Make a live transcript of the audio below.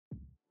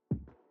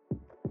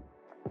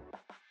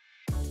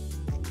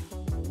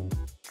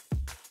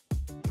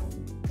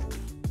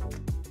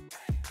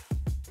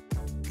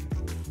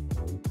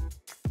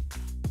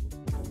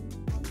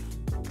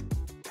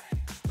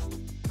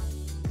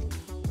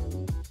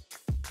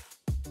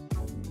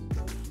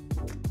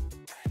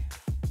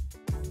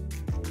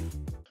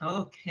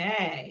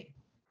Okay.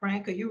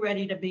 Frank, are you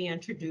ready to be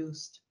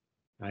introduced?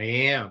 I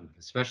am,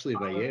 especially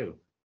by All right. you.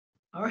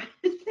 All right.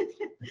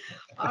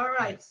 All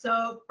right.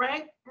 So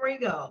Frank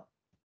Frigo,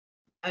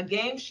 a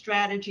game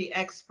strategy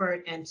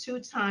expert and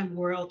two-time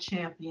world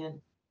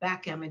champion,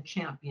 backgammon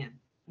champion,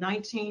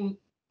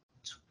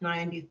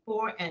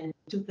 1994 and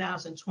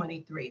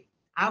 2023.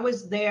 I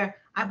was there.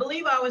 I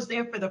believe I was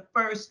there for the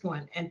first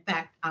one. In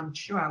fact, I'm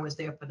sure I was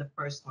there for the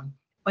first one.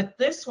 But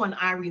this one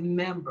I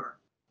remember.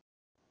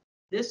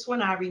 This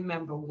one I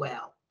remember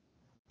well.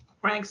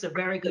 Frank's a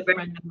very good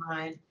friend of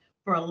mine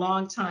for a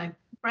long time.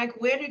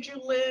 Frank, where did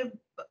you live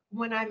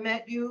when I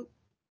met you?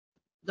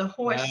 The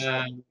horse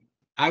Uh,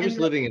 I and was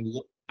living in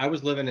I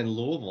was living in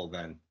Louisville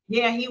then.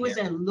 yeah, he Yeah. was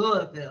in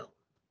Louisville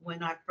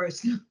when I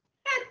first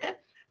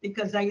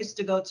because I used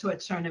to go to a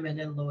tournament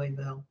in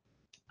Louisville.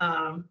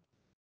 Um,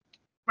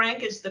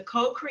 Frank is the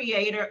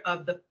co-creator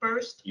of the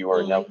first You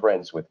are now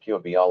friends with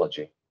Pure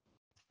Biology.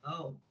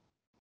 oh,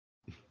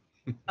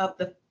 of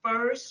the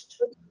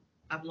first,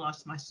 I've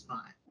lost my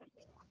spot.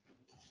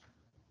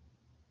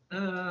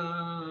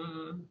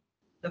 The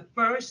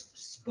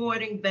first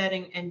sporting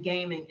betting and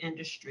gaming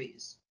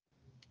industries.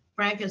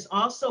 Frank has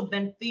also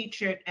been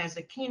featured as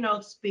a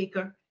keynote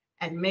speaker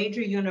at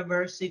major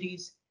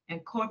universities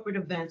and corporate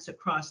events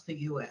across the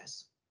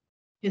US.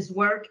 His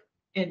work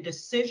in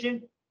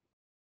decision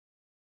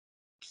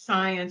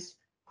science,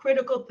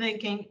 critical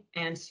thinking,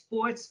 and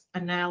sports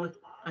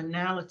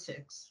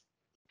analytics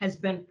has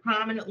been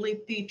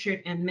prominently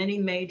featured in many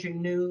major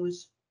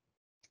news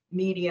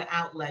media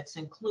outlets,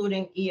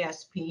 including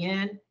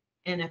ESPN,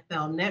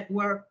 NFL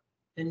Network,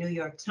 the New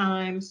York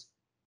Times,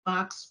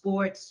 Fox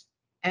Sports,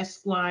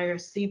 Esquire,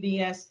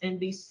 CBS,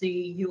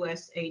 NBC,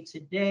 USA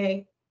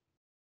Today,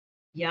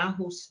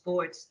 Yahoo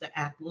Sports, The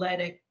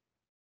Athletic,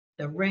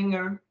 The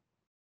Ringer.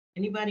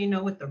 Anybody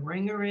know what The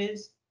Ringer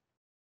is?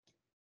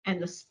 And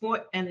the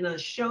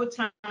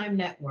Showtime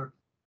Network.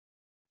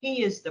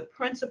 He is the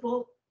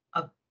principal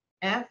of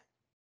F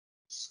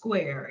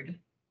Squared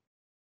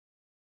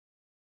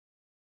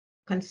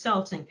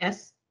Consulting,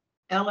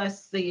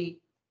 LSC,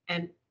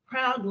 and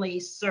proudly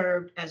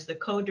served as the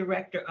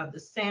co-director of the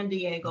San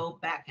Diego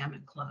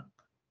Backgammon Club.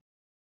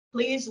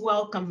 Please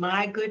welcome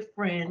my good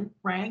friend,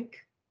 Frank,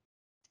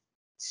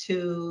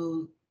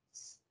 to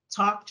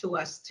talk to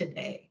us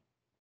today.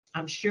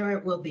 I'm sure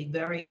it will be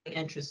very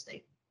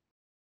interesting.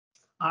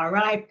 All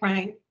right,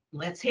 Frank,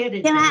 let's hit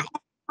it. Can I Then. have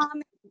a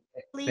comment,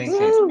 please, Thanks,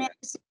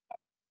 Antoinette?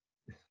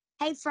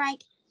 Hey,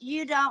 Frank,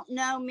 you don't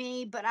know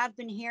me, but I've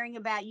been hearing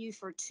about you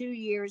for 2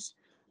 years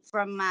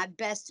from my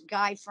best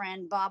guy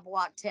friend, Bob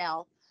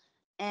Wachtel.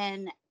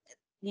 And,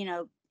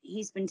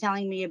 he's been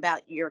telling me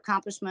about your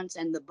accomplishments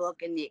and the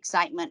book and the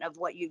excitement of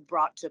what you've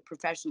brought to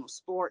professional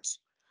sports.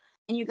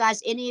 And you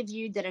guys, any of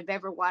you that have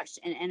ever watched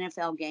an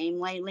NFL game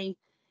lately,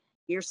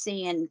 you're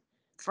seeing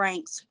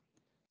Frank's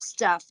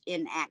stuff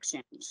in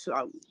action.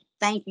 So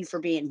thank you for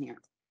being here.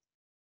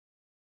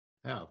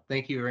 Oh,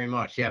 thank you very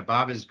much. Yeah,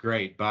 Bob is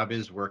great. Bob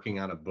is working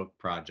on a book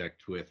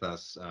project with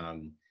us.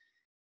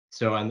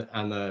 So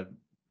on the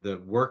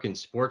work in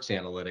sports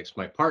analytics,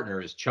 my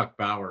partner is Chuck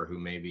Bauer, who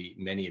maybe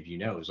many of you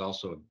know is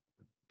also a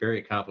very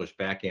accomplished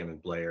backgammon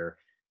player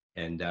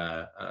and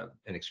an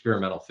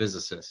experimental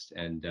physicist.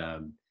 And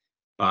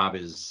Bob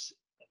is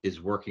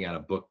working on a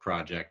book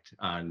project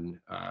on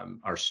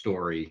our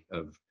story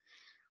of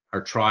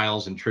our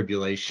trials and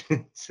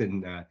tribulations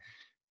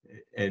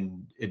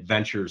and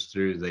adventures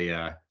through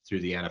the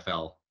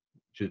NFL,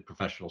 through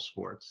professional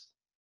sports.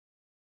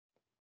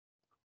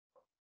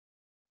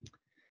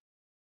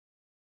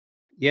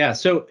 Yeah,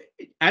 so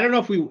I don't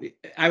know if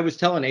I was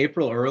telling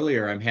April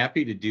earlier, I'm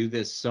happy to do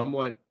this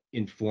somewhat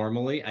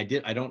informally. I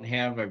don't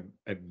have a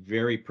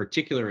very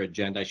particular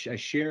agenda. I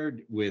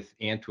shared with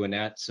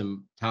Antoinette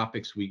some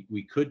topics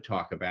we could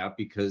talk about,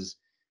 because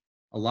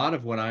a lot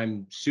of what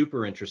I'm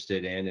super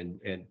interested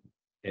in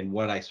and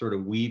what I sort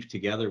of weave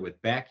together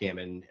with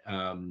backgammon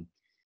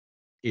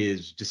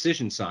is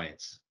decision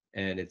science.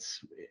 And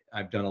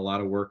I've done a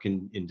lot of work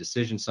in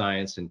decision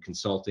science and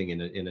consulting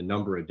in a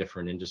number of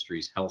different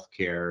industries,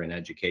 healthcare and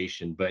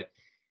education. But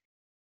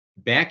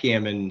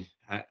backgammon,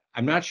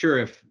 I'm not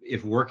sure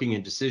if working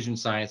in decision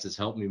science has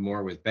helped me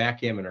more with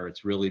backgammon, or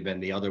it's really been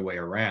the other way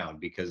around,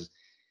 because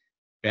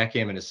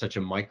backgammon is such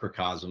a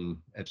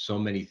microcosm of so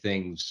many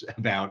things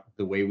about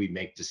the way we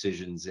make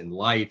decisions in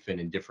life and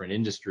in different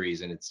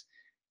industries. And it's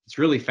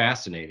really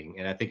fascinating.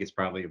 And I think it's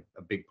probably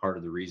a big part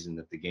of the reason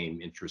that the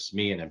game interests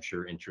me, and I'm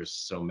sure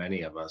interests so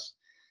many of us.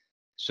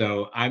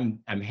 So I'm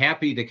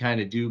happy to kind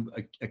of do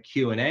a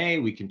Q&A.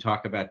 We can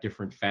talk about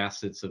different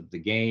facets of the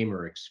game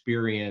or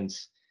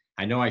experience.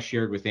 I know I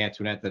shared with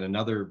Antoinette that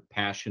another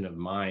passion of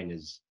mine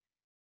is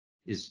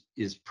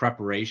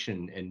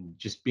preparation and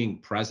just being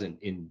present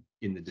in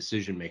the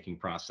decision-making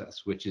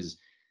process, which is,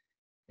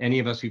 any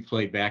of us who've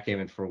played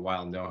backgammon for a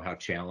while know how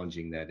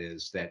challenging that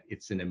is, that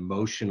it's an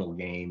emotional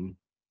game.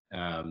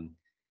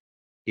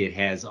 It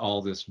has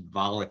all this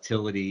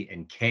volatility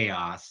and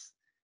chaos,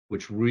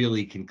 which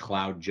really can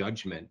cloud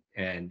judgment.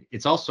 And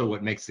it's also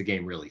what makes the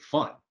game really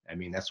fun. I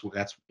mean,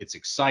 it's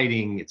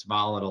exciting, it's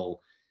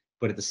volatile,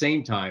 but at the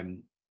same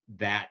time,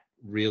 that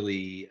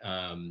really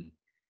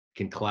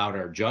can cloud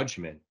our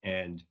judgment.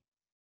 And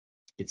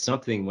it's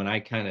something when I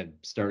kind of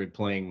started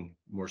playing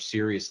more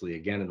seriously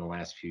again in the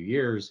last few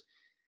years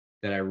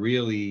that I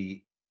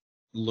really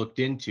looked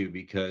into,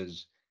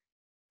 because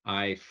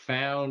I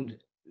found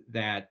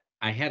that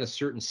I had a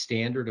certain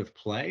standard of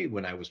play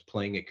when I was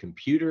playing a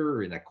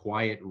computer in a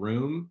quiet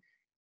room,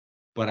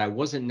 but I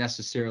wasn't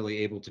necessarily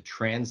able to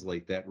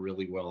translate that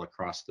really well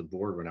across the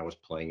board when I was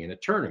playing in a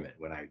tournament,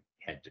 when I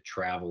had to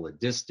travel a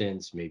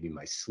distance, maybe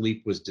my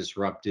sleep was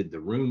disrupted, the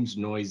room's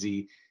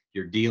noisy,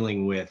 you're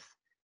dealing with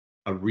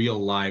a real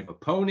live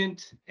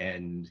opponent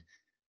and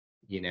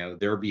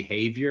their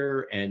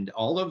behavior, and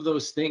all of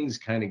those things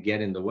kind of get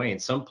in the way,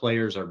 and some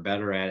players are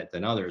better at it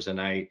than others. And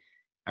I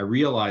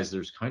realize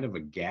there's kind of a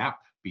gap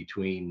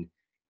between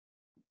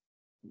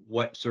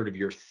what sort of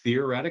your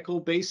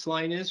theoretical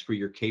baseline is for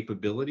your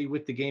capability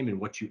with the game and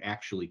what you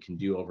actually can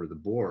do over the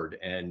board.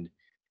 And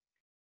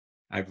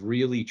I've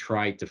really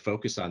tried to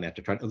focus on that,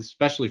 to try,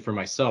 especially for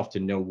myself, to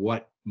know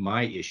what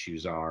my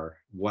issues are,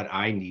 what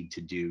I need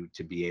to do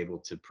to be able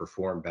to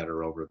perform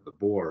better over the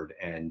board.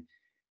 And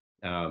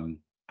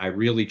I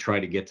really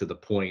try to get to the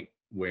point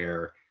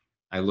where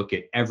I look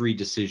at every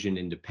decision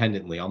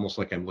independently, almost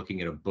like I'm looking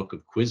at a book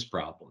of quiz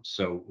problems.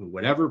 So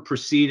whatever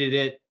preceded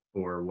it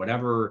or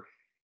whatever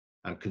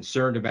I'm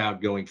concerned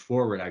about going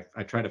forward,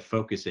 I try to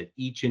focus at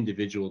each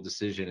individual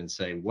decision and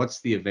say, what's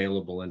the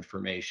available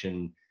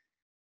information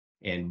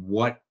and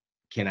what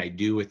can I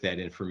do with that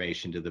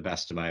information to the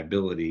best of my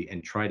ability,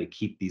 and try to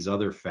keep these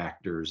other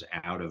factors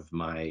out of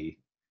my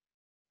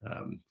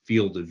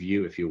field of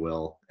view, if you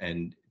will,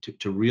 and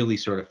to really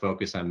sort of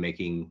focus on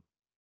making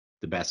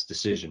the best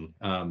decision.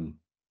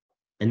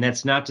 And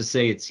that's not to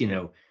say it's,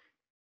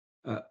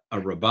 a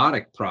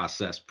robotic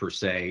process per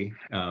se,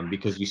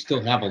 because you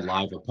still have a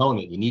live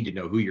opponent. You need to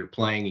know who you're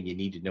playing, and you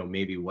need to know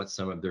maybe what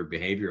some of their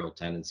behavioral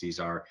tendencies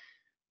are.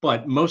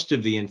 But most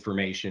of the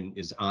information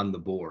is on the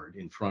board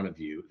in front of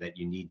you that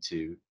you need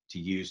to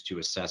use to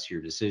assess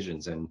your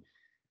decisions. And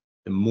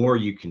the more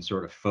you can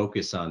sort of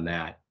focus on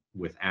that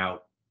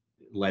without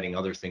letting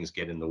other things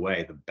get in the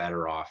way, the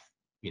better off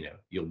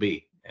you'll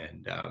be.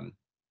 And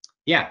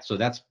yeah, so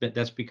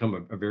that's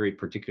become a very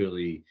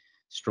particularly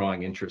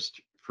strong interest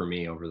for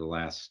me over the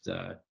last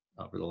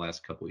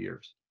couple of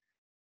years.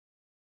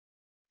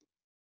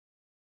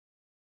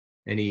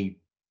 And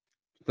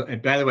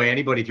by the way,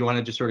 anybody, if you want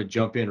to just sort of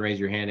jump in, raise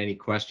your hand, any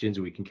questions,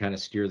 we can kind of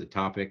steer the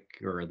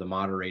topic, or the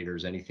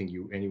moderators,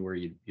 anywhere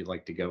you'd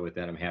like to go with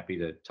that. I'm happy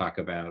to talk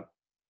about.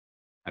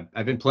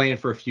 I've been playing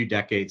for a few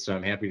decades, so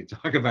I'm happy to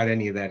talk about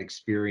any of that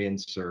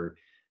experience, or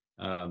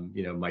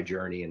my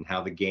journey and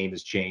how the game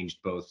has changed,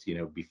 both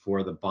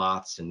before the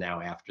bots and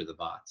now after the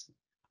bots.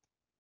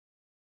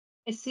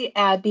 I see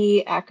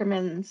Abby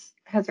Ackerman's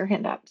has her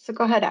hand up, so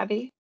go ahead,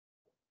 Abby.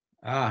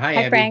 Hi, Hi,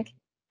 Abby. Frank.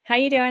 How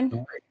you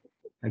doing?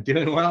 I'm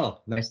doing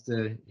well. Nice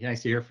to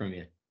hear from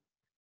you.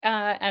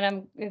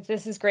 And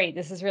this is great.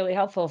 This is really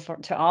helpful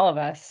to all of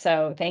us.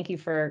 So thank you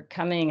for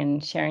coming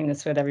and sharing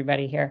this with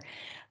everybody here.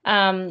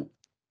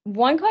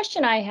 One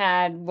question I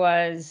had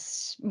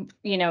was,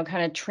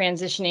 kind of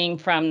transitioning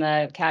from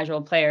the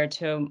casual player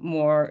to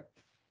more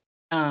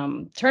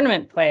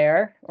tournament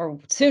player, or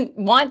soon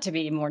want to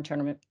be more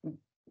tournament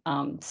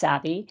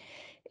savvy,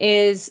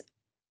 is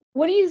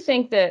what do you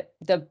think that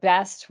the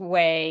best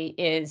way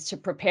is to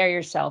prepare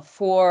yourself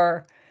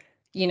for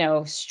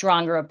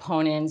stronger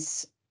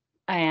opponents?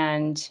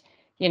 And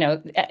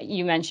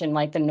you mentioned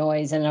like the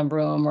noise in a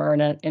room, or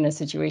in a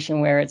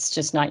situation where it's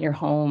just not your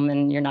home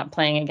and you're not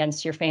playing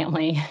against your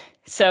family.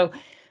 So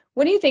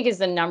what do you think is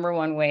the number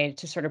one way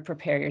to sort of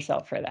prepare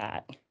yourself for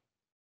that?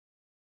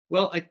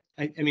 Well,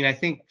 I mean, I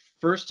think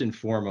first and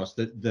foremost,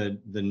 the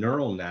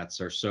neural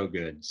nets are so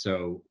good.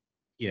 So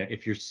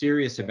if you're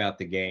serious about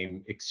the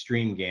game,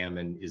 Extreme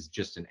Gammon is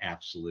just an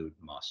absolute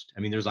must. I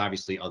mean, there's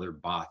obviously other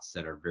bots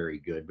that are very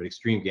good, but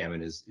Extreme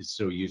Gammon is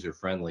so user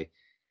friendly.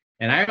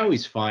 And I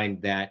always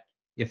find that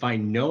if I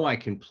know I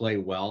can play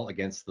well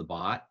against the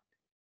bot,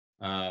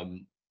 I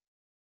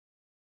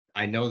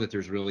know that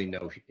there's really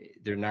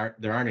there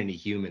aren't any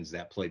humans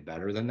that play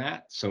better than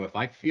that. So if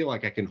I feel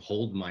like I can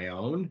hold my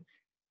own,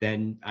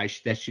 then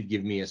that should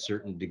give me a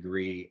certain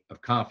degree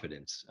of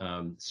confidence.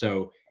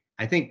 So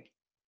I think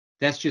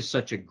that's just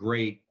such a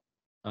great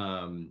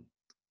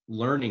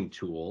learning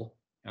tool.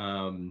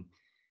 And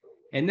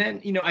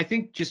then, I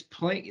think just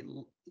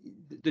playing,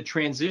 the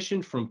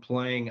transition from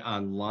playing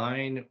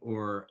online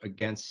or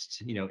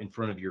against, in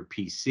front of your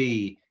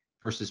PC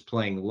versus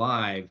playing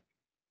live,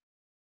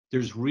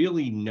 there's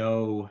really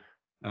no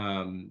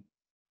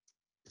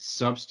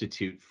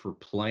substitute for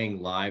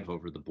playing live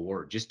over the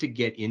board, just to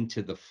get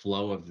into the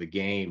flow of the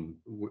game,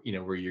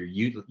 where you're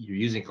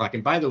using clock.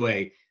 And by the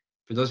way,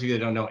 for those of you that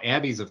don't know,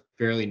 Abby's a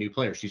fairly new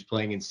player. She's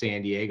playing in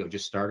San Diego,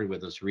 just started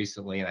with us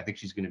recently, and I think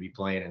she's going to be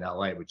playing in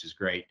LA, which is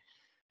great.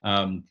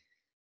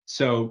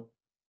 So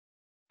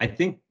I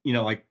think,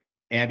 like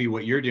Abby,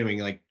 what you're doing,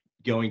 like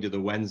going to the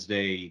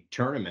Wednesday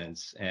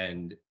tournaments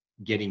and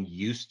getting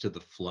used to the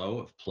flow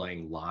of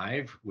playing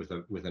live with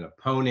an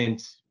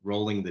opponent,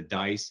 rolling the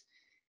dice.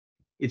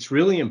 It's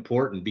really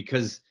important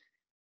because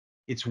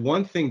it's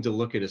one thing to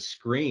look at a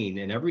screen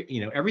and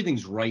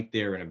everything's right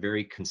there in a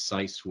very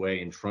concise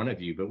way in front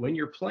of you. But when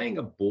you're playing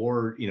a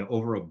board,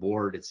 over a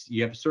board,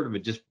 you have sort of a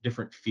just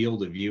different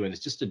field of view, and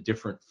it's just a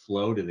different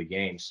flow to the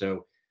game.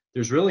 So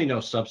there's really no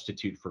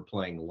substitute for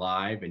playing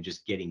live and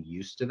just getting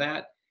used to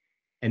that.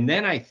 And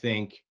then I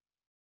think,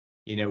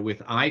 with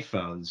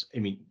iPhones, I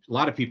mean, a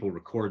lot of people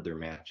record their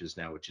matches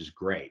now, which is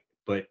great.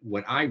 But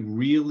what I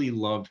really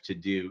love to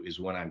do is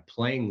when I'm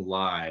playing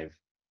live,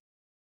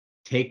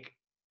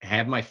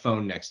 have my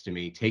phone next to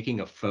me, taking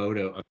a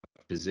photo of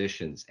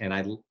positions. And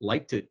I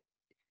like to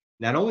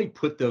not only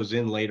put those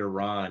in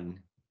later on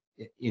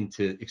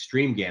into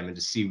Extreme Gammon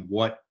to see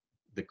what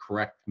the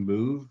correct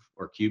move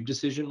or cube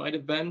decision might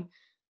have been,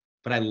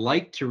 but I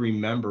like to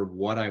remember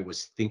what I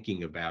was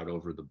thinking about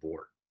over the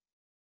board.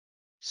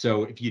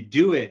 So if you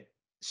do it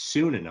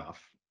soon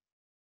enough,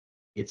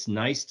 it's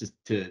nice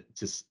to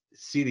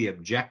see the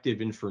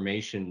objective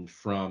information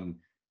from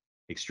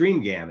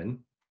Extreme Gammon,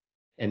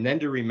 and then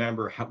to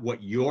remember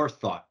what your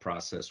thought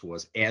process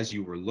was as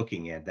you were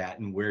looking at that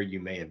and where you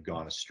may have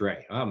gone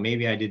astray. Oh,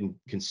 maybe I didn't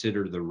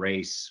consider the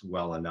race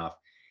well enough.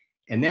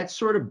 And that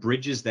sort of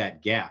bridges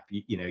that gap.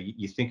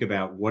 You think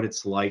about what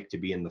it's like to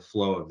be in the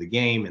flow of the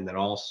game, and then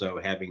also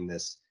having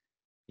this,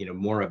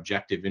 more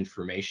objective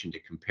information to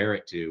compare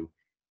it to.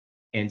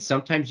 And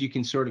sometimes you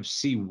can sort of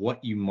see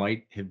what you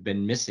might have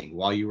been missing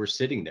while you were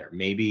sitting there.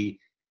 Maybe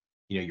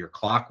your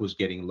clock was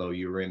getting low,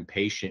 you were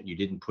impatient, you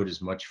didn't put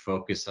as much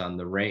focus on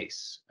the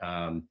race.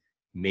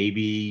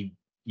 Maybe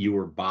you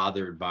were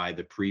bothered by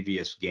the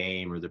previous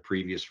game or the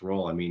previous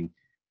roll. I mean,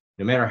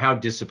 no matter how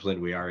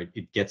disciplined we are,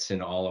 it gets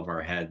in all of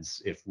our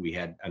heads if we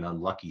had an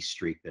unlucky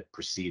streak that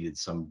preceded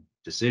some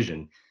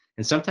decision.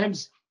 And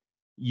sometimes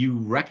you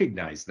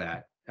recognize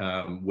that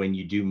when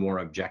you do more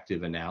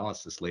objective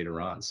analysis later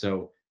on.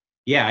 So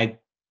yeah, I'm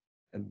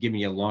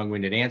giving you a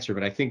long-winded answer,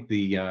 but I think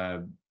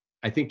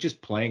I think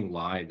just playing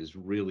live is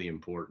really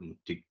important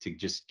to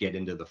just get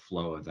into the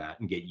flow of that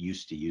and get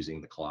used to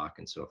using the clock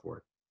and so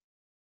forth.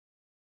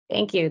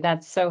 Thank you.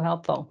 That's so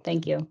helpful.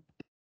 Thank you.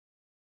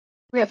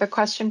 We have a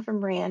question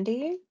from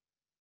Randy.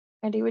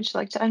 Randy, would you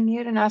like to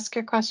unmute and ask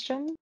your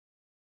question?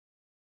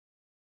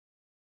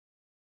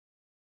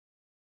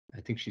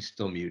 I think she's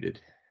still muted.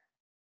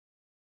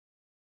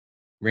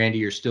 Randy,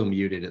 you're still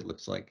muted, it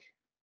looks like.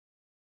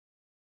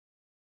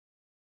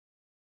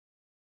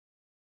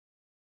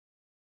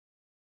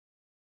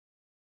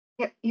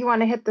 Yep, you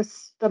want to hit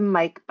the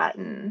mic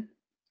button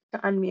to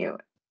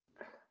unmute.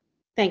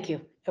 Thank you.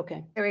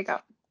 Okay. There we go.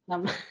 Hi,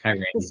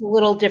 Randy. It's a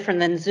little different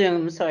than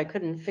Zoom, so I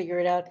couldn't figure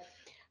it out.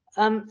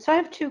 So I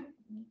have two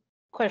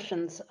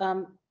questions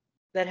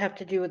that have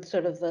to do with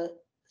sort of the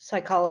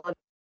psychology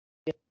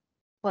of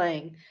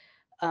playing,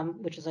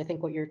 which is, I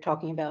think, what you're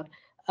talking about.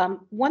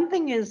 One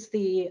thing is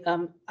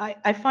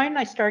I find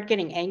I start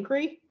getting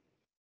angry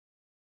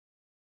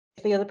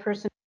if the other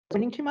person is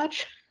winning too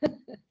much.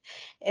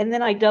 And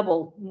then I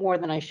double more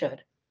than I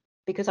should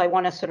because I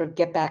want to sort of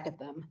get back at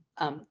them,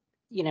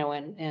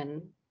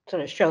 and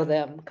sort of show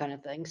them kind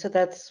of thing. So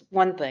that's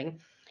one thing.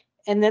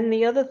 And then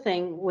the other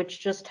thing,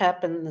 which just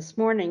happened this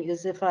morning,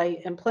 is if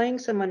I am playing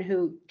someone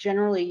who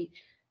generally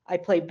I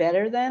play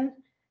better than,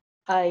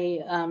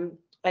 I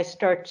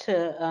start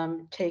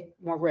to take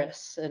more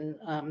risks and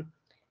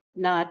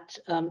not.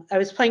 I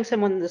was playing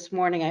someone this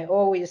morning. I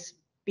always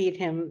beat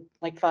him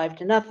like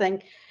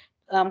 5-0.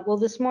 Well,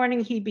 this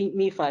morning he beat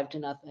me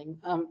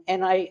 5-0.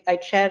 And I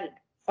chatted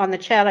on the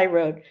chat. I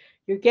wrote,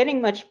 "You're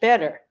getting much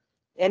better."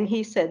 And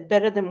he said,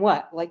 "Better than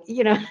what?" Like,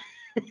 Yeah.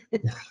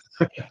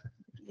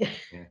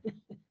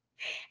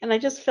 And I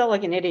just felt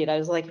like an idiot. I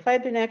was like, if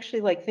I'd been actually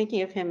like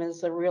thinking of him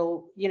as a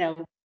real,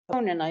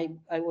 opponent,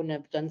 I wouldn't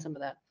have done some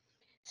of that.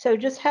 So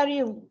just how do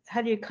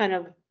you kind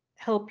of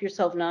help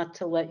yourself not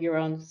to let your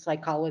own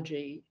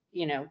psychology,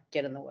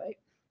 get in the way?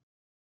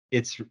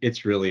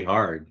 It's really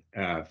hard.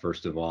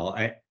 First of all,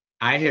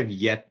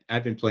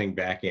 I've been playing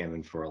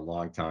backgammon for a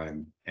long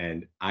time,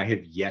 and I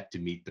have yet to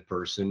meet the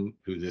person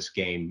who this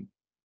game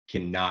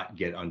cannot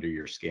get under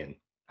your skin.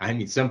 I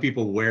mean, some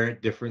people wear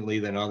it differently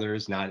than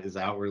others, not as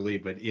outwardly,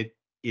 but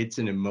it's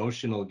an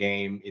emotional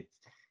game. It's,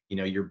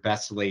 your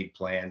best laid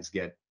plans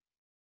get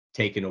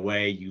taken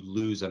away. You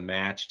lose a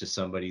match to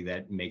somebody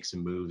that makes a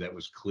move that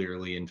was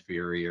clearly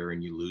inferior,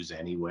 and you lose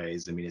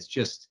anyways. I mean,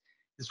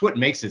 it's what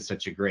makes it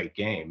such a great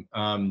game.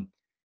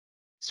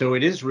 So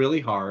it is really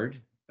hard.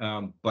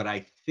 But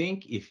I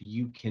think if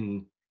you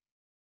can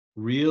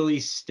really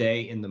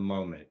stay in the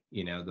moment,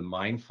 the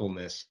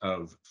mindfulness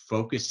of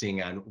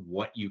focusing on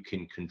what you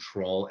can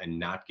control and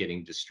not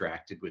getting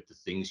distracted with the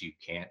things you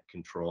can't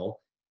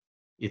control,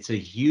 it's a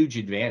huge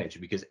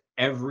advantage because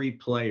every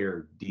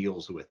player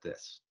deals with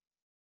this.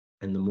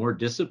 And the more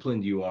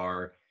disciplined you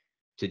are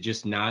to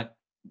just not,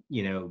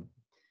 I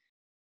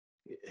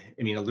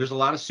mean, there's a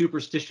lot of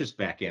superstitious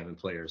backgammon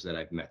players that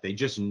I've met. They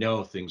just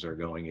know things are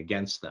going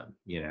against them.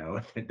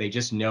 They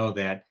just know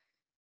that,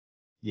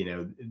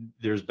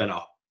 there's been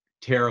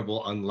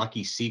terrible,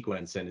 unlucky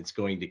sequence and it's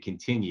going to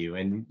continue.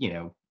 And,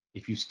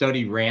 if you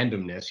study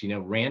randomness,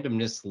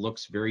 randomness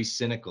looks very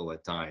cynical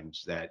at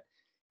times, that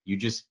you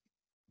just,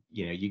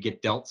 you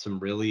get dealt some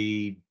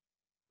really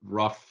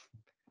rough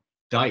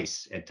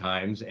dice at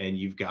times, and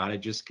you've got to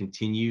just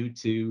continue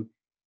to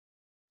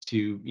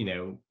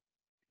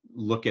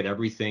look at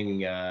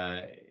everything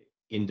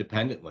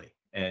independently.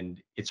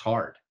 And it's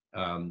hard.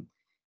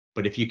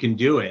 But if you can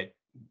do it,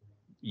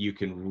 you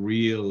can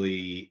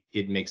really,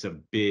 it makes a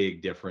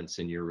big difference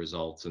in your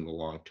results in the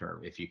long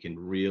term. If you can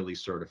really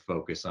sort of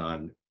focus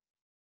on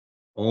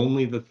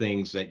only the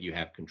things that you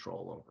have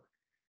control over.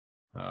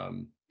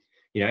 And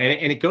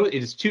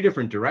it's two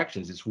different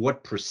directions. It's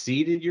what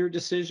preceded your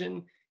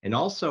decision. And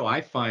also I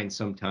find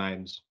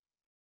sometimes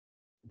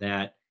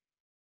that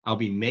I'll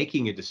be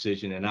making a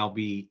decision and I'll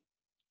be,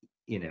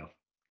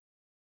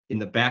 in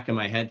the back of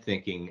my head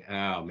thinking,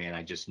 oh man,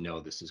 I just know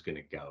this is going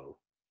to go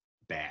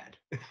bad.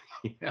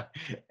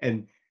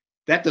 And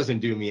that doesn't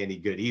do me any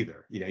good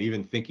either,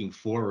 even thinking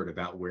forward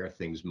about where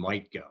things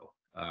might go.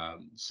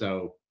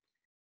 So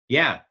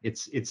yeah,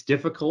 it's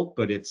difficult,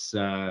 but it's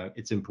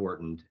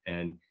important.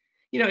 And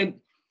and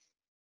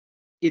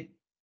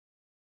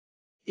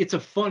it's a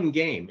fun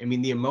game. I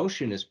mean, the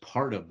emotion is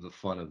part of the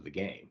fun of the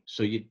game.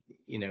 So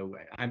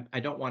I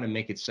don't want to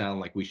make it sound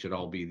like we should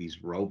all be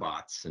these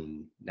robots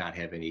and not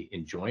have any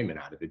enjoyment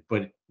out of it,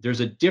 but there's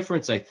a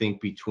difference, I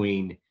think,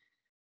 between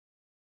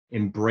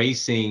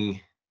embracing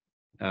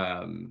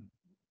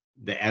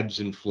the ebbs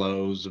and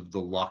flows of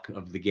the luck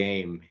of the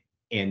game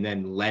and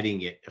then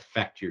letting it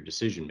affect your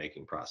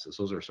decision-making process.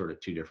 Those are sort of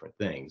two different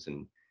things.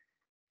 And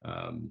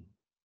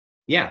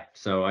yeah,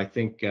 so I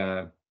think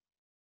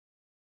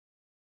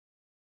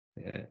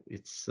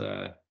it's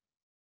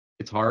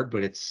hard,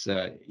 but it's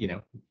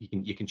you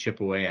can chip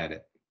away at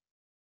it.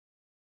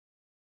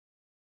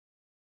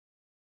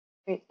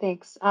 Great,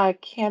 thanks.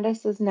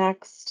 Candace is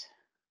next.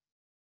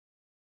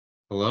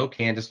 Hello,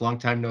 Candace. Long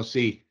time no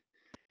see.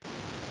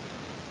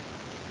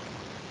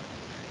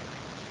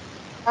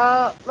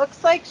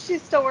 Looks like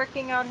she's still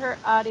working out her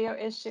audio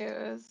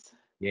issues.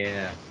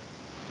 Yeah.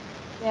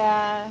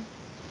 Yeah.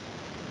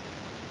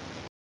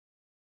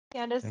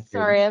 Candace, Okay.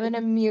 sorry, I'm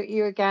gonna mute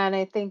you again.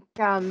 I think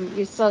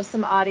you still have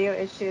some audio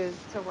issues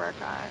to work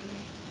on.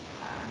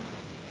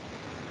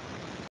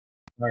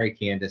 Sorry,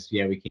 Candace.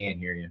 Yeah, we can't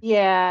hear you.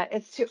 Yeah,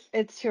 it's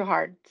too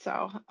hard.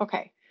 So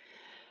okay.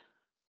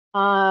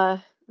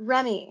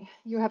 Remy,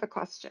 you have a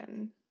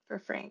question for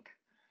Frank.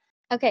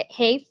 Okay.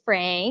 Hey,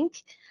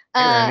 Frank.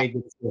 Hey, Remy,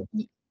 good to see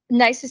you.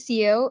 Nice to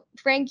see you.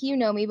 Frank, you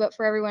know me, but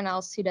for everyone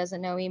else who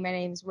doesn't know me, my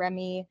name's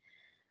Remy.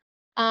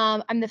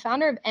 I'm the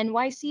founder of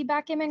NYC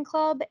Backgammon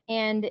Club,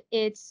 and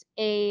it's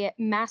a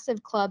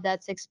massive club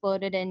that's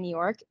exploded in New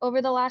York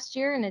over the last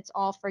year, and it's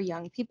all for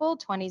young people,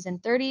 20s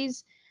and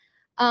 30s.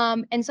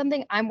 And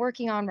something I'm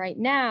working on right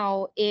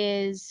now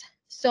is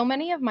so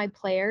many of my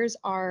players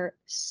are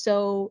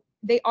so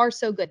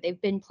good.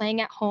 They've been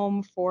playing at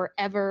home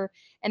forever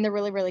and they're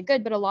really, really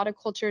good. But a lot of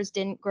cultures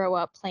didn't grow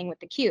up playing with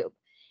the cube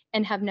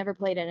and have never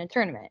played in a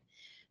tournament.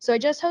 So I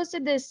just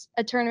hosted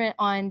a tournament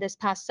on this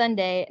past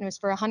Sunday, and it was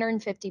for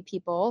 150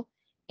 people.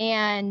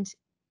 And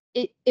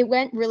it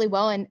went really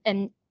well.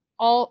 And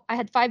I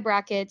had 5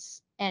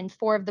 brackets and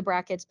 4 of the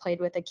brackets played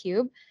with a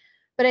cube.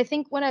 But I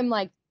think what I'm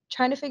like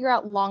trying to figure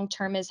out long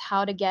term is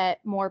how to get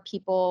more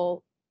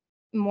people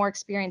more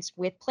experienced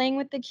with playing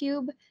with the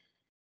cube.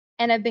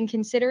 And I've been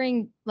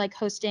considering like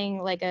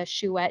hosting like a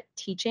chouette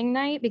teaching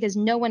night because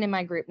no one in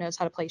my group knows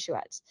how to play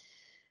chouettes.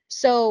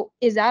 So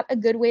is that a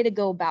good way to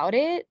go about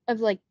it, of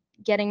like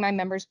getting my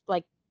members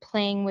like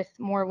playing with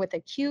more with a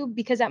cube?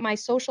 Because at my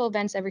social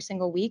events every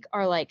single week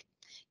are like,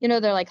 they're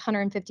like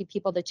 150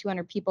 people to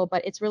 200 people,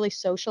 but it's really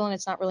social and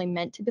it's not really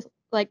meant to be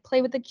like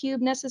play with the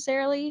cube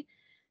necessarily.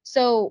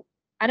 So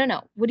I don't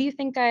know. What do you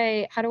think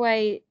how do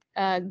I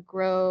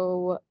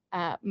grow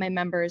my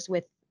members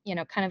with,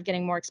 kind of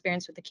getting more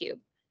experience with the cube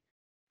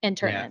in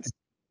tournaments?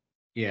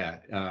 Yeah.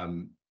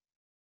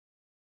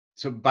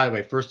 So by the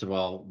way, first of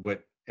all,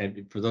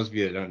 and for those of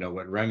you that don't know,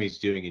 what Remy's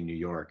doing in New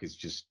York is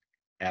just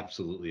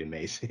absolutely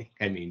amazing.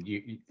 I mean,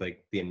 you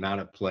like the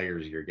amount of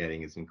players you're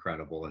getting is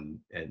incredible, and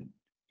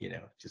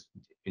just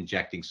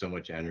injecting so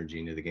much energy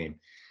into the game.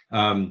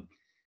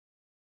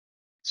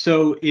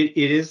 So it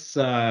is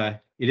a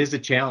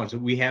challenge.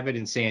 We have it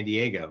in San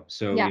Diego.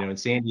 So Yeah. in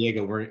San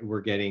Diego,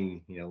 we're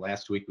getting,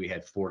 last week we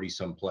had 40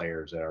 some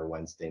players at our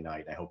Wednesday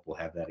night. I hope we'll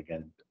have that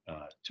again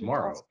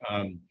tomorrow.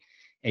 Awesome.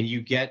 And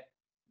you get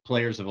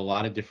players of a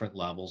lot of different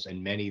levels,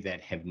 and many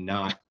that have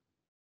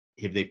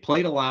they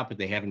played a lot, but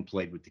they haven't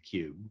played with the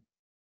cube.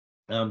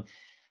 I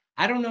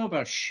don't know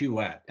about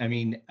chouette. I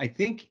mean, I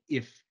think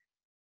if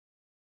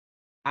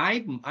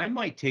I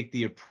might take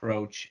the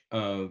approach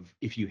of,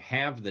 if you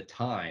have the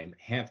time,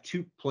 have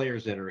 2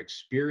 players that are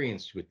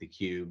experienced with the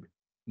cube,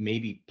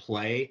 maybe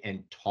play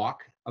and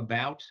talk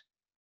about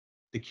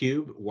the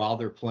cube while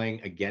they're playing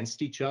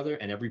against each other,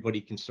 and everybody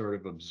can sort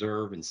of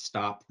observe and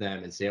stop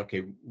them and say,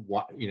 okay,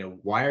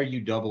 why are you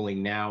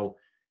doubling now?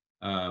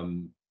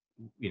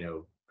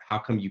 how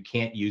come you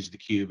can't use the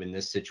cube in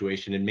this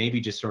situation, and maybe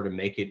just sort of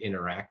make it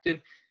interactive.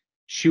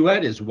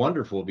 Chouette is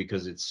wonderful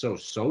because it's so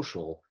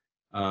social.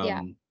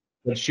 Yeah.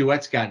 But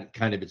Chouette's got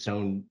kind of its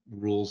own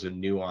rules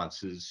and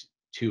nuances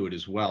to it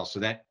as well.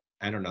 So that,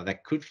 I don't know,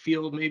 that could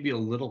feel maybe a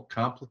little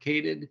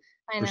complicated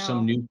I for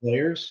some know. new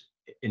players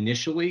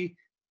initially.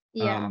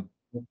 Yeah.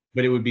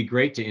 But it would be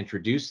great to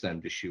introduce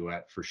them to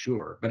Chouette for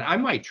sure. But I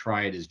might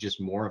try it as just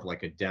more of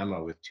like a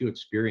demo with 2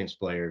 experienced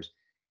players,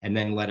 and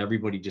then let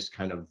everybody just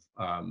kind of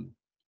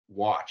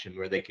watch, and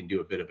where they can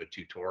do a bit of a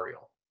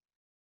tutorial.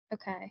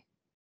 Okay.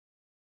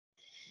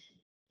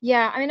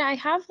 Yeah, I mean, I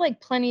have like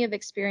plenty of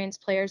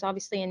experienced players,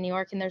 obviously in New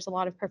York, and there's a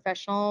lot of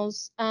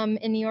professionals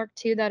in New York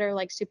too that are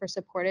like super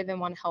supportive and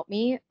want to help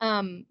me.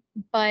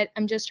 But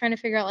I'm just trying to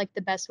figure out like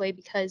the best way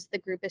because the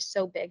group is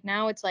so big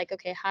now. It's like,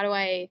 okay, how do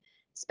I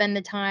spend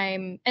the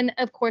time? And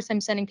of course,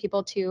 I'm sending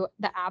people to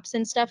the apps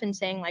and stuff and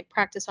saying like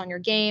practice on your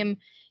game,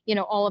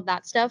 all of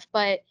that stuff.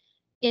 But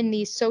in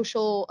these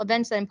social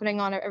events that I'm putting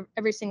on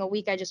every single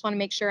week, I just want to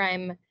make sure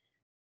I'm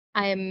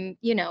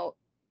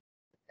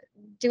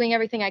doing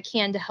everything I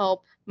can to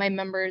help my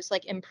members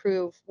like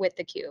improve with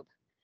the cube.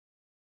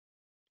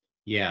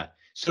 Yeah.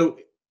 So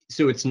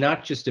it's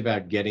not just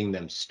about getting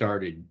them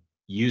started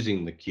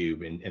using the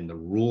cube and the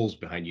rules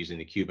behind using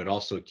the cube, but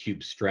also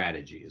cube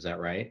strategy. Is that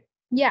right?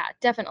 Yeah,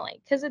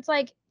 definitely. Because it's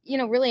like,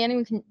 really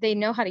anyone they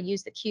know how to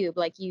use the cube,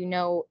 like,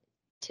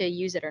 to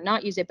use it or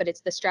not use it, but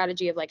it's the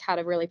strategy of like how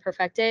to really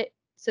perfect it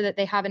so that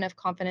they have enough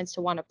confidence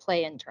to want to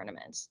play in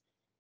tournaments.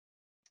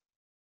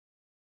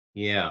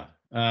 Yeah.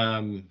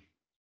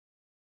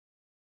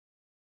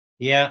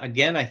 Yeah.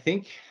 Again, I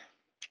think,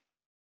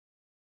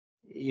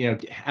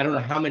 I don't know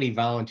how many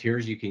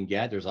volunteers you can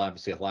get. There's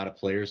obviously a lot of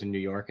players in New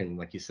York, and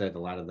like you said, a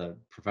lot of the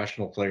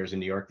professional players in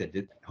New York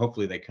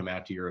hopefully they come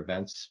out to your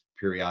events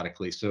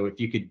periodically. So if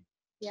you could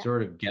Yeah.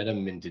 sort of get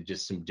them into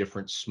just some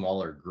different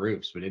smaller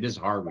groups, but it is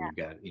hard when you've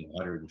got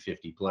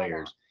 150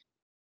 players.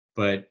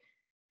 But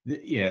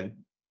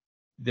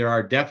there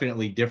are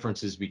definitely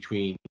differences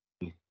between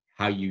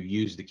how you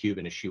use the cube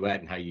in a Chouette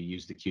and how you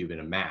use the cube in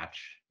a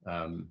match.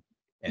 And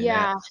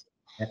Yeah,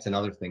 that's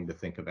another thing to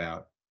think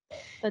about.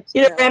 that's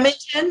You know, true.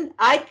 Remington,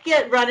 I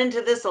run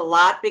into this a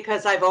lot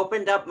because I've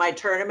opened up my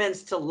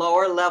tournaments to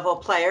lower level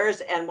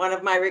players, and one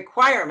of my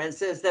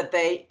requirements is that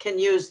they can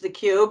use the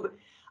cube.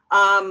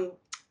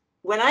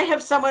 When I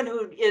have someone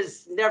who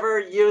is never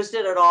used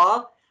it at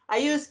all, I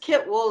use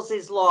Kit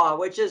Woolsey's law,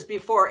 which is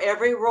before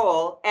every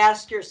roll,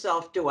 ask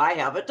yourself, do I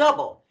have a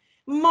double?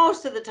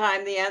 Most of the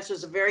time, the answer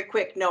is a very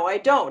quick, no, I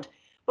don't.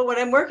 But when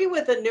I'm working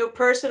with a new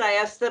person, I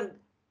ask them,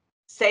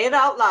 say it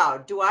out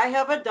loud, do I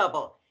have a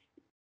double?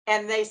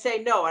 And they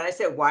say no. And I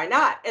say, why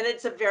not? And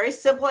it's a very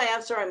simple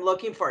answer I'm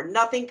looking for,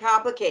 nothing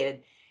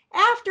complicated.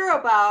 After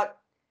about,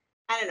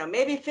 I don't know,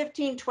 maybe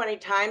 15, 20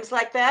 times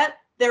like that,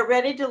 they're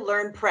ready to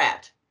learn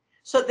Pratt.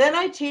 So then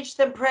I teach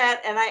them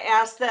Pratt and I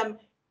ask them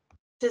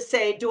to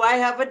say, do I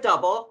have a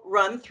double?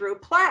 Run through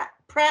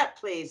Pratt,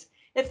 please.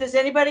 If there's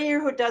anybody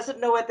here who doesn't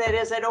know what that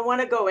is, I don't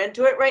want to go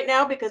into it right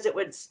now because it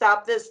would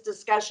stop this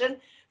discussion.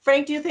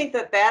 Frank, do you think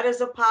that that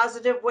is a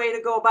positive way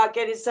to go about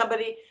getting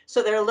somebody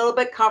so they're a little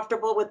bit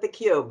comfortable with the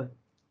cube?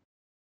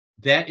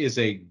 That is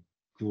a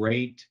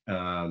great,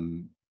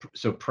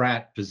 so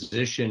Pratt,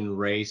 position,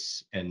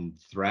 race, and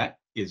threat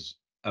is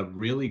a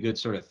really good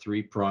sort of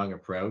 3-prong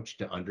approach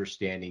to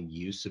understanding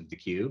use of the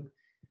cube.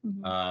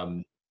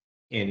 Mhm.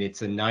 And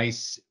it's a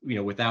nice,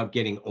 without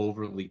getting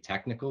overly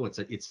technical,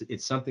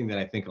 it's something that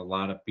I think a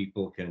lot of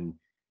people can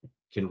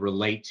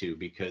relate to,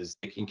 because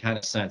they can kind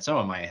of sense, oh,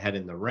 am I ahead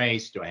in the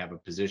race? Do I have a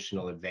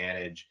positional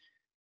advantage?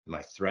 Am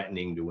I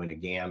threatening to win a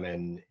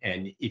gammon?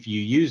 And if you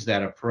use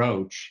that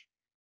approach,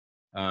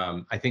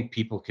 I think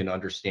people can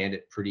understand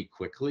it pretty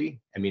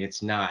quickly. I mean,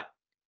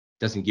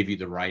 doesn't give you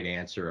the right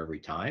answer every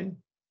time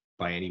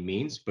by any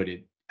means, but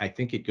I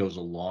think it goes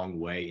a long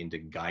way into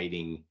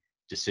guiding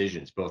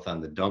decisions, both on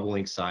the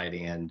doubling side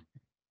and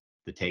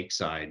the take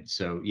side.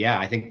 So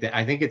yeah,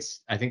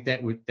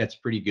 that's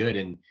pretty good.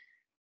 And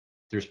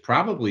there's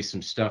probably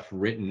some stuff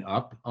written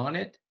up on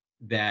it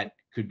that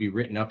could be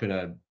written up in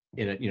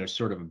a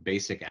sort of a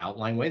basic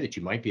outline way that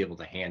you might be able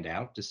to hand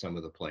out to some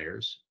of the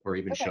players, or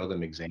even Okay. show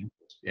them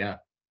examples. Yeah.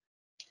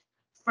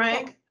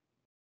 Frank,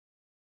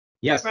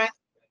 Yes. Frank,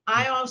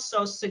 I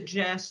also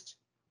suggest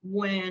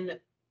when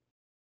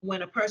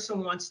a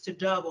person wants to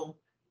double,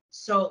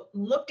 so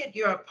look at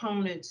your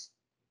opponents,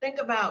 think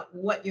about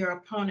what your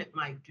opponent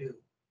might do.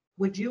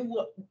 Would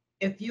you,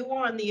 if you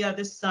were on the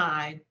other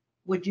side,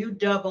 would you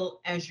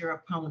double as your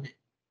opponent,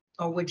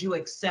 or would you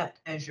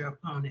accept as your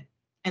opponent?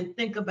 And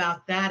think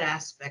about that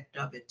aspect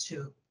of it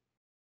too.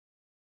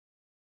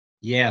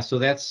 Yeah, so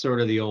that's sort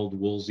of the old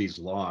Woolsey's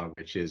law,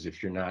 which is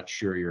if you're not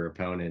sure your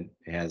opponent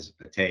has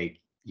a take,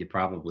 you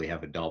probably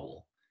have a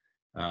double.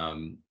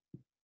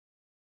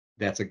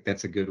 That's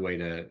a good way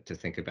to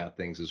think about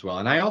things as well.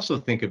 And I also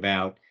think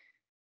about,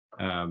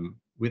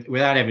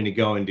 without having to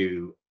go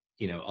into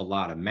a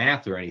lot of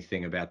math or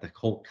anything, about the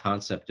whole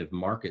concept of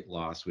market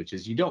loss, which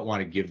is you don't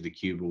want to give the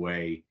cube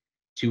away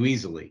too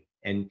easily.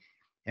 And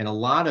And a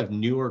lot of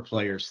newer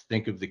players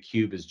think of the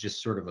cube as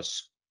just sort of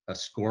a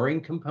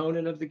scoring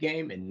component of the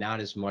game and not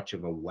as much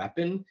of a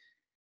weapon.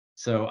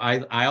 So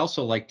I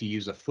also like to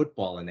use a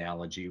football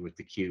analogy with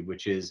the cube,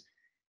 which is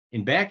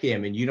in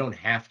backgammon, you don't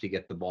have to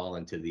get the ball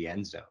into the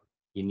end zone.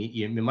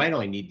 You might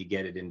only need to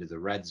get it into the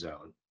red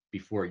zone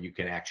before you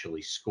can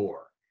actually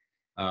score.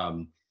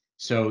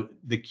 So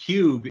the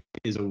cube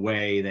is a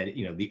way that,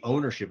 you know, the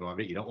ownership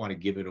of it, you don't want to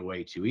give it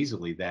away too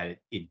easily, that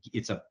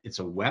it's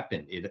a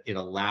weapon. It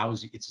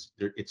allows its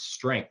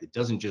strength. It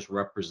doesn't just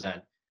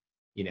represent,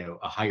 you know,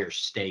 a higher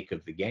stake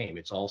of the game.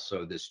 It's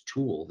also this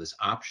tool, this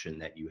option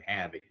that you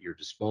have at your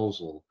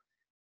disposal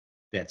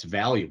that's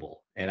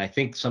valuable. And I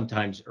think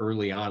sometimes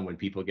early on when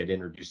people get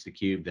introduced to the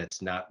cube,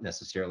 that's not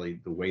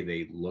necessarily the way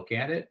they look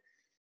at it.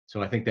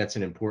 So I think that's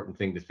an important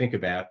thing to think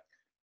about.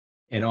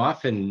 And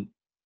often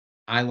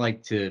I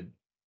like to,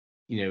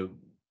 you know,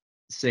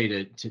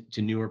 say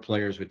to newer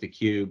players with the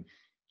cube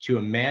to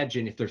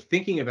imagine, if they're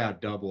thinking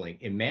about doubling,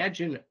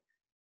 imagine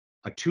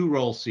a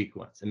 2-roll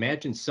sequence.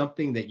 Imagine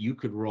something that you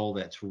could roll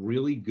that's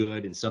really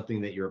good and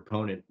something that your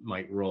opponent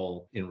might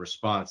roll in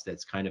response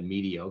that's kind of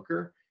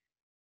mediocre,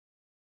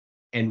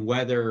 and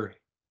whether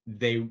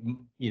they,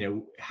 you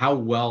know,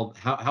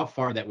 how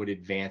far that would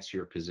advance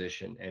your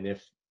position, and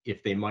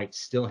if they might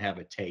still have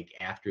a take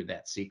after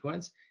that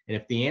sequence. And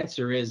if the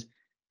answer is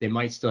they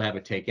might still have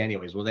a take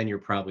anyways, well, then you're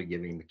probably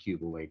giving the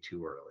cube away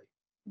too early.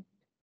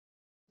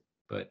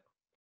 But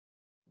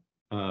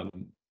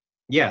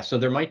yeah, so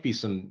there may be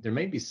some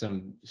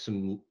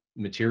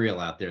material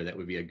out there that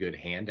would be a good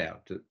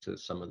handout to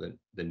some of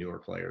the newer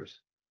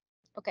players.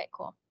 Okay,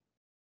 cool.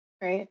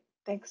 Great.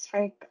 Thanks,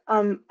 Frank.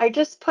 I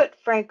just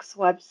put Frank's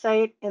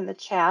website in the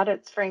chat.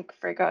 It's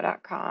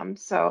frankfrigo.com.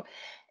 So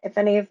if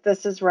any of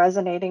this is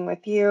resonating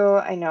with you,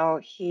 I know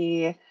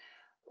he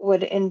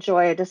would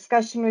enjoy a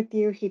discussion with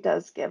you. He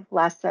does give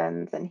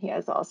lessons and he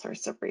has all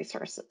sorts of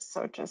resources.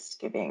 So just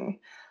giving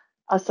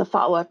us a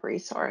follow-up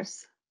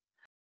resource.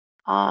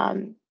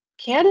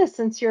 Candace,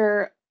 since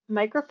your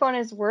microphone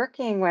is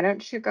working, why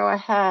don't you go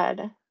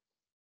ahead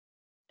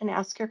and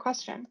ask your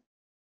question?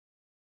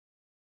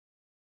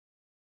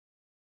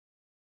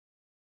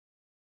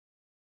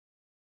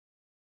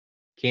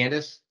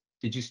 Candace,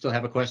 did you still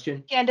have a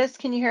question? Candace,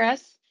 can you hear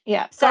us?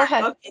 Yeah, go Sorry.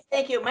 ahead. Okay,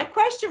 thank you. My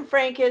question,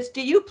 Frank, is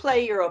do you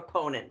play your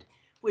opponent?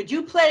 Would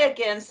you play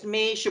against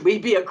me? Should we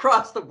be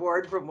across the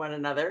board from one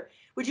another?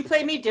 Would you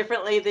play me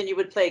differently than you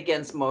would play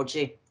against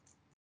Mochi?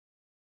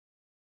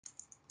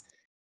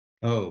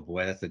 Oh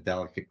boy, that's a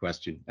delicate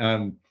question.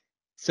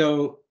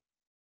 So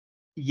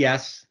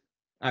yes,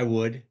 I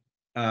would.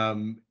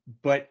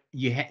 But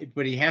you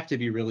have to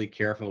be really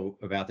careful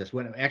about this.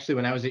 When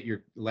I was at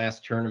your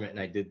last tournament and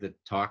I did the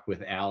talk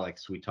with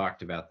Alex, we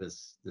talked about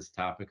this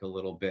topic a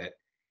little bit.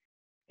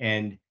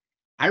 And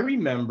I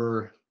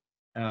remember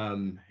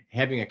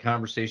having a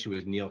conversation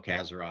with Neil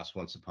Kazaros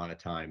once upon a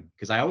time,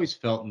 because I always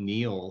felt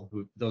Neil,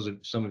 who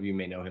some of you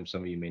may know him,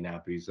 some of you may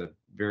not, but he's a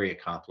very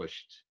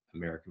accomplished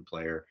American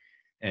player.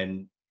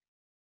 And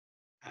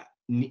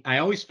I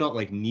always felt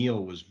like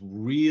Neil was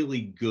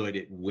really good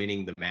at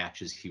winning the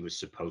matches he was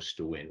supposed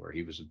to win, where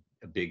he was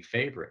a big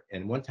favorite.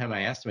 And one time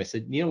I asked him, I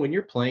said, Neil, when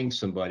you're playing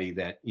somebody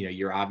that, you know,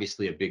 you're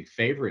obviously a big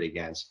favorite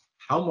against,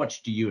 how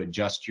much do you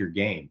adjust your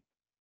game?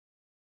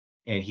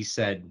 And he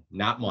said,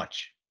 not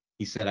much.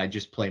 He said, I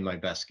just play my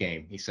best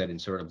game. He said,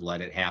 and sort of let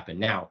it happen.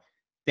 Now,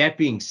 that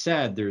being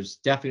said, there's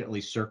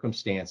definitely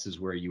circumstances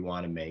where you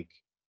want to make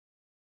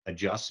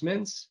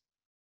adjustments.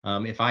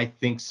 If I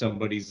think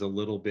somebody's a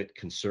little bit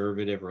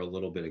conservative or a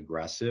little bit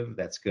aggressive,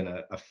 that's going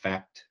to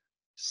affect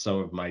some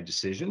of my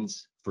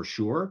decisions for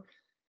sure.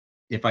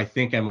 If I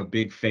think I'm a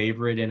big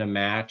favorite in a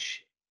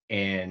match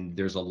and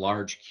there's a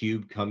large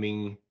cube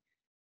coming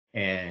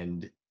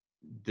and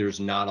there's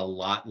not a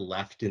lot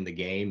left in the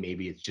game,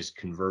 maybe it's just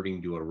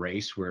converting to a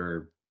race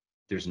where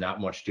there's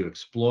not much to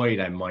exploit,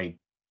 I might,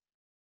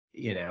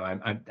 you know,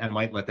 I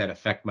might let that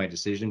affect my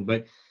decision.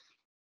 But,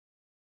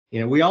 you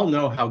know, we all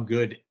know how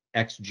good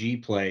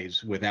XG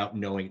plays without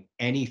knowing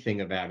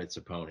anything about its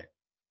opponent,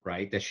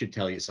 right? That should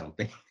tell you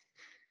something.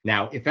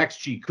 Now, if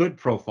XG could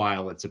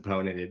profile its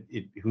opponent,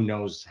 who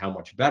knows how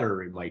much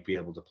better it might be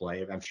able to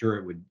play. I'm sure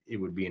it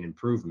would be an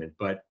improvement.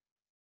 But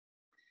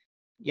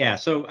yeah,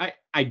 so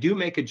I do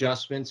make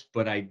adjustments,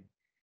 but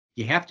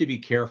you have to be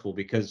careful,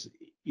 because,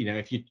 you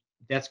know,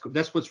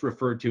 that's what's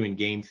referred to in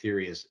game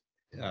theory as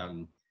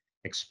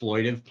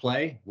exploitive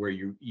play, where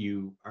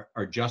you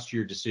adjust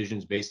your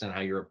decisions based on how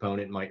your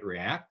opponent might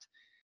react.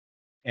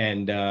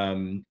 And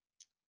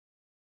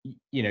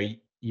you know,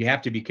 you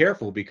have to be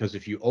careful, because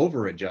if you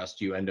over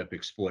adjust, you end up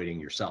exploiting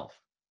yourself.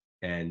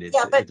 And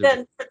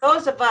then for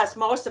those of us,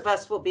 most of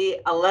us will be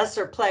a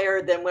lesser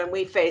player than when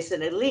we face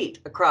an elite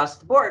across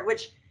the board,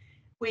 which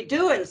we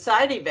do in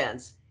side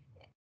events.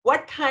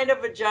 What kind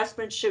of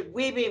adjustments should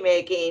we be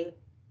making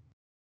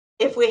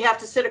if we have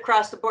to sit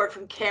across the board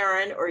from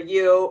Karen or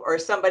you or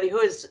somebody who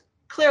is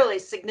clearly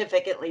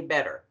significantly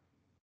better?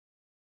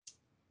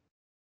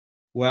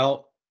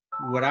 Well,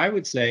 what I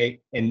would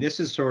say, and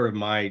this is sort of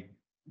my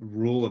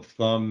rule of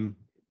thumb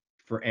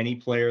for any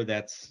player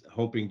that's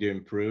hoping to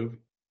improve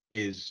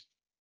is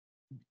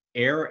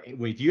err.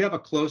 If you have a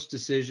close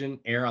decision,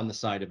 err on the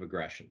side of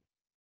aggression.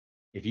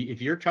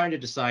 If you're trying to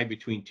decide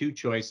between two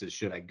choices,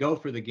 should I go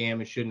for the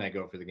gammon? Shouldn't I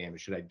go for the gammon?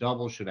 Should I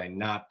double? Should I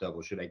not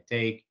double? Should I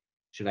take?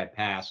 Should I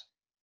pass?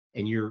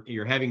 And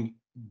you're having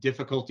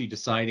difficulty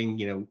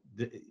deciding,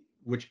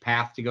 which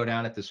path to go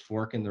down at this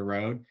fork in the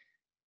road.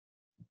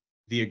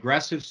 The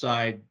aggressive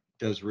side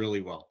does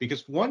really well,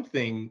 because one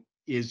thing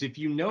is, if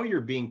you know you're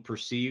being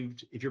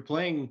perceived, if you're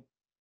playing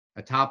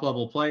a top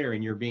level player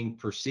and you're being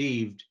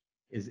perceived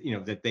is,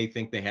 that they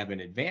think they have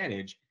an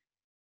advantage,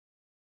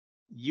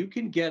 you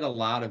can get a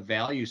lot of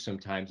value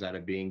sometimes out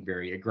of being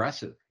very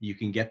aggressive. You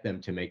can get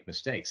them to make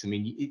mistakes. I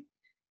mean,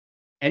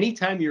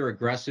 anytime you're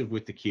aggressive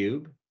with the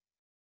cube,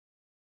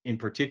 in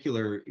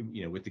particular,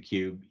 with the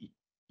cube,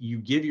 you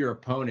give your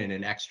opponent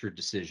an extra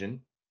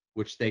decision,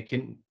 which they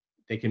can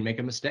make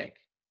a mistake.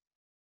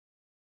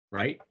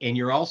 Right. And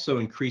you're also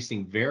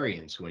increasing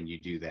variance when you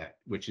do that,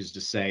 which is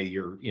to say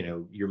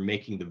you're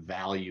making the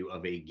value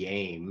of a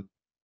game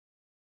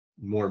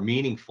more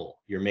meaningful.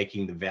 You're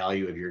making the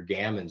value of your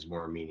gammons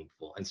more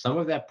meaningful. And some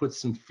of that puts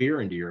some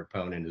fear into your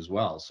opponent as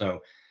well.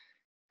 So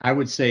I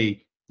would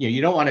say,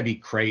 you don't want to be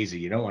crazy.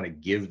 You don't want to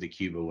give the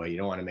cube away. You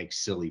don't want to make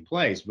silly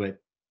plays, but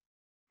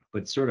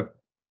sort of,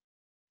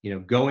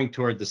 going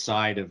toward the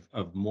side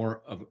of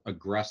more of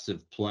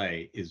aggressive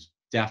play is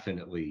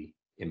definitely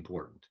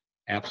important.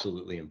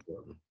 Absolutely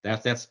important.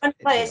 That's one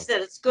place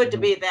that it's good to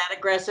be that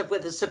aggressive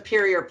with a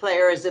superior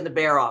player is in the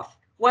bear off.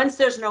 Once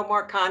there's no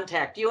more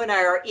contact, you and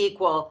I are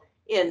equal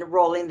in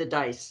rolling the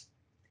dice.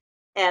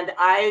 And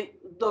I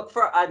look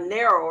for a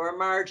narrower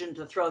margin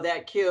to throw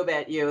that cube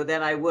at you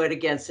than I would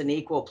against an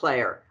equal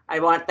player. I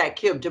want that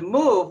cube to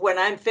move when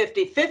I'm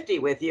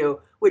 50-50 with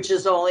you, which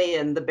is only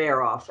in the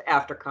bear off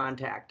after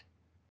contact.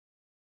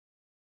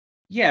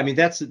 Yeah, I mean,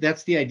 that's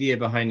the idea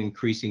behind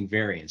increasing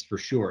variance, for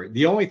sure.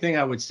 The only thing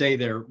I would say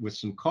there with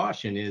some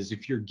caution is,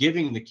 if you're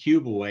giving the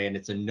cube away and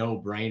it's a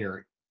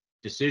no-brainer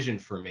decision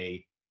for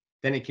me,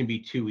 then it can be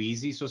too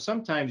easy. So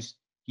sometimes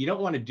you don't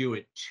want to do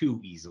it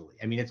too easily.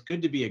 I mean, it's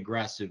good to be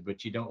aggressive,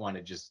 but you don't want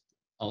to just,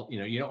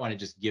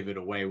 give it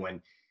away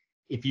when,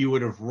 if you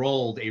would have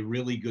rolled a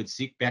really good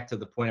back to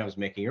the point I was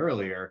making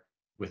earlier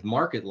with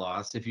market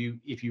loss, if you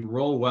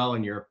roll well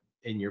and your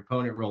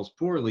opponent rolls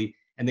poorly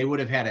and they would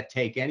have had a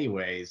take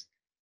anyways,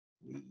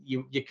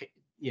 you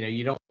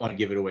don't want to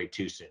give it away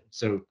too soon.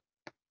 So,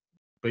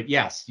 but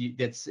yes,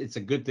 it's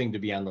a good thing to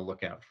be on the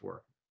lookout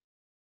for.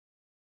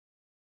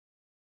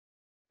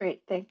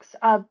 Great, thanks.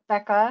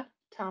 Becca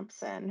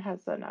Thompson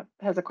has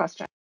a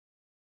question.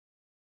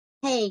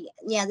 Hey,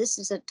 yeah, this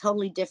is a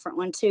totally different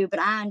one too,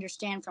 but I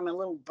understand from a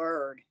little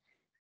bird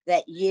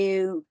that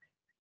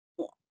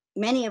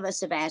many of us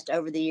have asked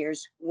over the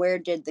years, where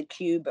did the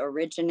cube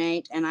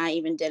originate? And I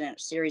even did a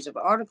series of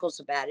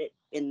articles about it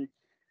in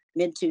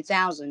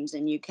mid-2000s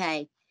in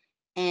UK,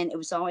 and it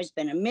was always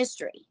been a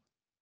mystery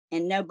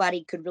and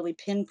nobody could really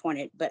pinpoint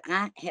it. But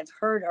I have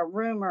heard a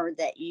rumor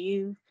that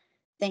you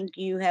think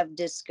you have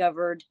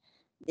discovered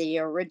the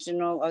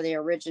original or the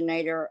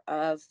originator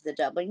of the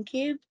doubling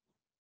cube.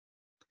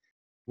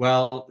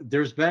 Well,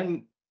 there's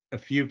been a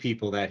few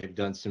people that have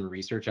done some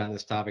research on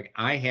this topic.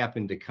 I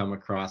happened to come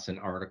across an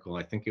article,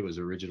 I think it was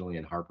originally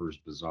in Harper's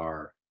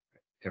Bazaar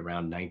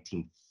around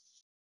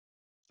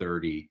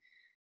 1930,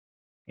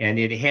 and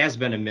it has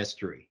been a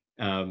mystery.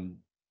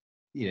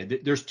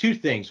 There's two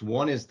things.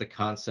 One is the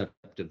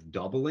concept of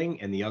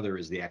doubling, and the other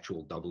is the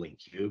actual doubling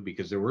cube,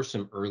 because there were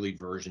some early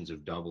versions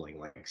of doubling,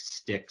 like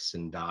sticks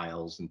and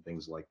dials and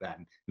things like that,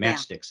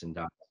 matchsticks and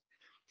dials.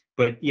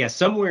 But yeah,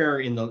 somewhere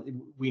in the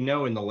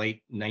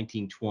late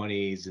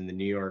 1920s in the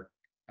New York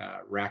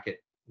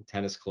Racket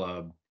Tennis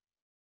Club,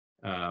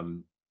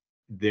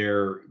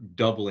 their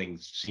doubling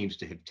seems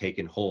to have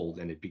taken hold,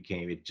 and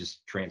it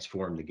just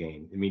transformed the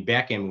game. I mean,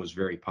 backgammon was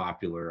very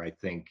popular, I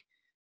think,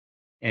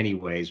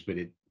 anyways, but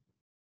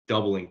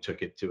doubling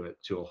took it to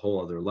a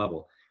whole other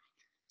level.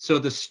 So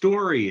the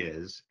story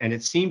is, and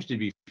it seems to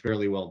be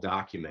fairly well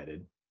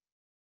documented,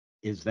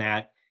 is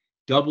that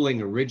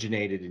doubling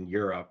originated in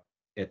Europe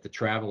at the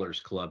Travelers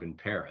Club in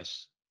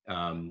Paris.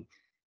 And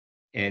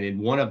in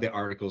one of the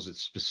articles, it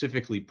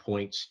specifically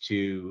points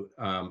to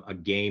a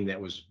game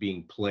that was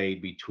being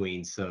played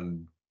between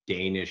some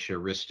Danish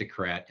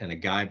aristocrat and a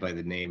guy by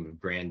the name of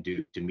Grand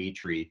Duke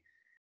Dmitry.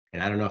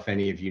 And I don't know if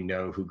any of you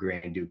know who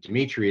Grand Duke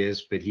Dmitry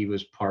is, but he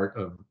was part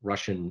of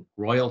Russian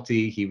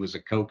royalty. He was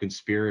a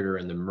co-conspirator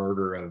in the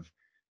murder of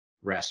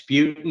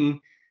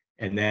Rasputin.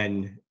 And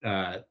then,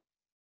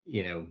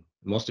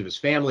 most of his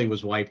family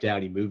was wiped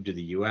out. He moved to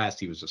the US.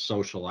 He was a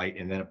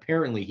socialite. And then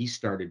apparently he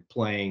started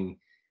playing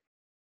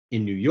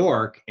in New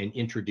York and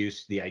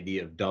introduced the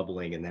idea of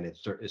doubling. And then it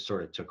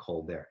sort of took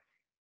hold there.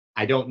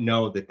 I don't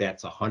know that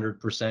that's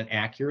 100%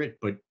 accurate,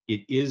 but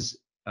it is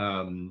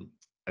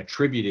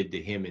attributed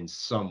to him in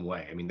some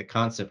way. I mean, the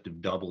concept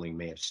of doubling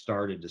may have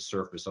started to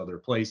surface other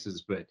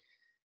places, but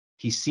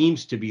he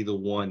seems to be the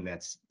one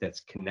that's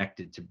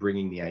connected to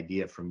bringing the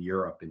idea from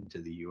Europe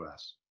into the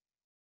US.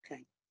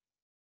 Okay.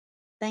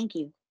 Thank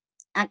you.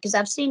 because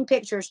I've seen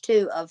pictures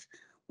too of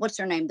what's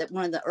her name, that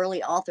one of the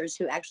early authors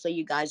who actually,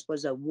 you guys,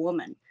 was a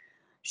woman.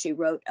 She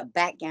wrote a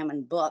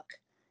backgammon book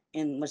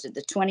in, was it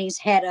the 20s,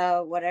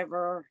 Hedda,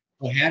 whatever.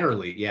 Oh,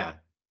 Hatterley, yeah.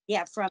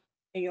 Yeah, from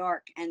New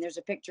York. And there's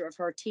a picture of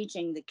her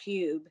teaching the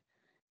cube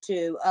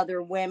to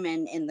other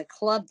women in the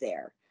club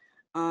there.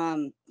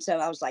 So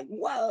I was like,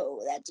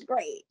 whoa, that's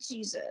great.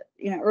 She's a,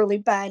 you know, early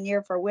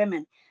pioneer for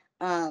women.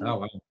 Oh,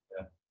 wow.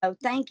 Yeah. So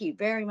thank you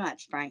very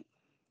much, Frank.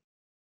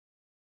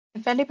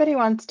 If anybody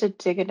wants to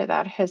dig into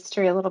that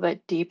history a little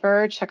bit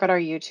deeper, check out our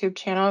YouTube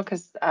channel,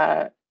 because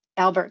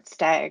Albert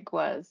Stagg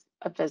was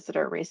a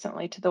visitor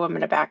recently to the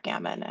Women of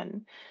Backgammon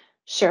and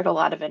shared a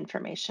lot of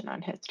information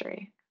on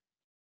history.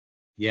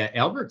 Yeah,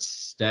 Albert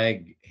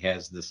Stagg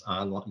has this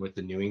online, with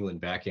the New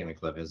England Backgammon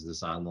Club, has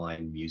this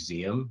online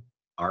museum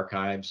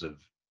archives of,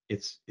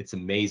 it's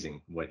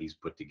amazing what he's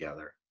put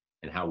together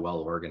and how well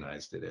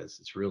organized it is.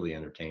 It's really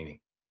entertaining.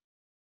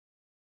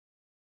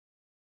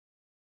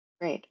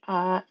 Great.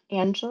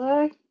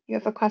 Angela, you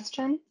have a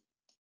question?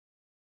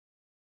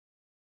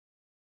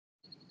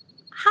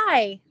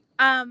 Hi,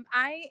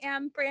 I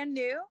am brand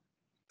new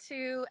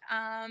to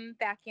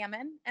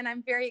backgammon, and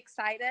I'm very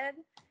excited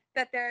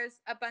that there's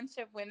a bunch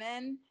of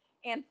women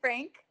and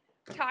Frank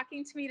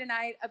talking to me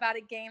tonight about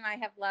a game I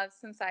have loved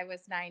since I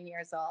was 9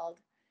 years old.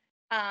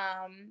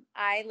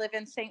 I live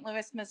in St.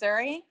 Louis,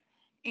 Missouri,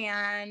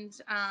 and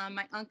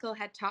my uncle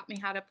had taught me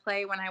how to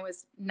play when I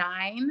was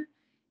 9,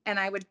 and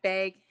I would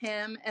beg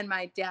him and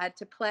my dad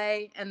to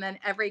play, and then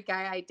every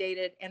guy I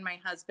dated and my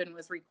husband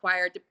was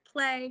required to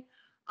play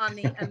on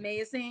the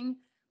amazing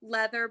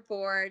leather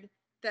board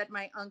that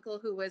my uncle,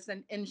 who was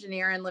an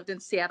engineer and lived in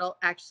Seattle,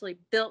 actually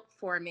built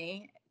for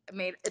me.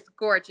 It's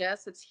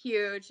gorgeous, it's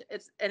huge,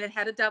 and it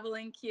had a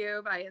doubling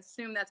cube. I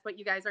assume that's what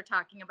you guys are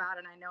talking about,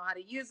 and I know how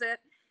to use it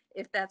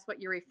if that's what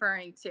you're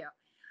referring to.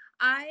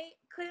 I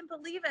couldn't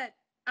believe it.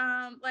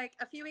 Like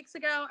a few weeks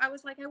ago, I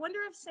was like, I wonder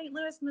if St.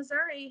 Louis,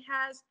 Missouri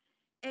has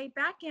a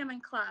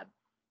backgammon club.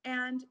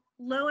 And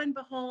lo and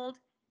behold,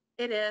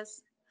 it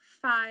is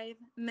 5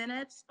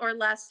 minutes or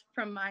less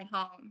from my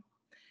home.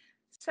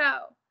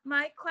 So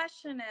my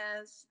question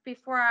is,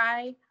 before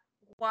I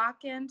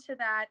walk into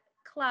that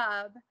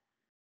club,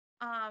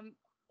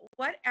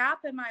 what app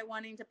am I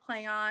wanting to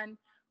play on?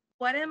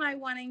 What am I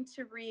wanting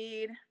to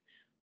read?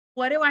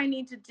 What do I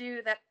need to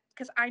do that?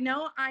 Because I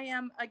know I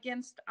am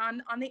against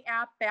on the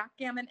app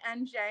Backgammon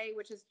NJ,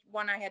 which is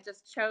one I had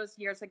just chose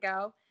years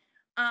ago.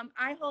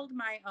 I hold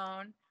my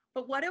own,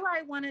 but what do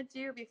I want to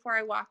do before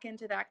I walk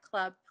into that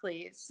club,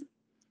 please?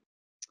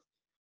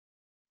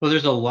 Well,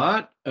 there's a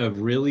lot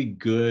of really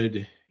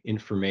good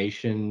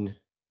information.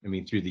 I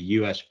mean, through the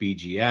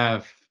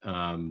USBGF,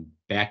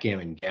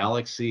 Backgammon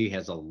Galaxy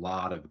has a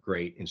lot of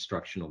great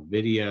instructional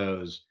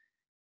videos.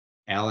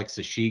 Alex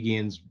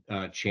Ashigian's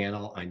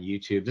channel on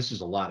YouTube. This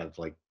is a lot of,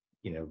 like,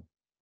 you know,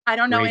 I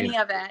don't know any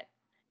of it.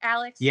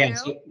 Alex, yeah. who?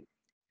 So,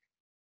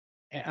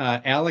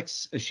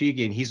 Alex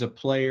Ashigian, he's a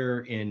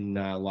player in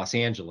Los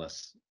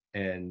Angeles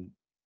and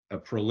a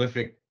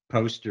prolific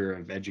poster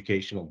of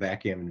educational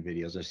backgammon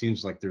videos. It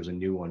seems like there's a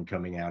new one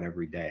coming out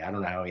every day. I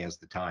don't know how he has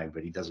the time,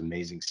 but he does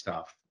amazing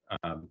stuff.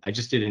 I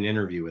just did an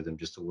interview with him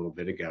just a little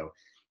bit ago,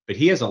 but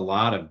he has a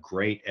lot of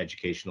great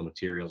educational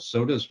materials.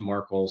 So does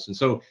Mark Olson.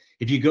 So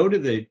if you go to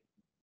the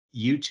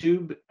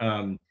YouTube,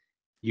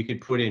 you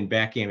could put in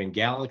Backgammon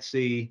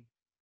Galaxy.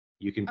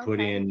 You can put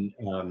Okay.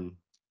 in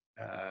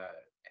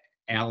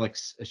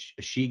Alex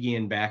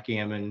Ashigian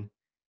backgammon.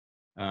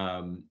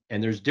 And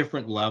there's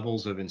different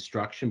levels of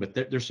instruction, but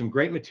there's some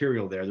great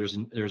material there.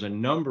 There's a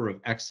number of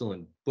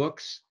excellent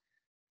books.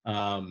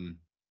 And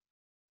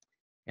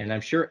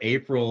I'm sure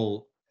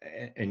April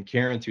and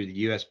Karen through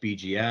the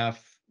USBGF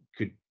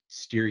could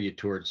steer you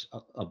towards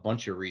a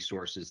bunch of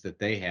resources that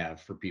they have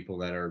for people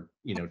that are,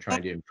 you know,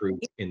 trying to improve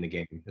in the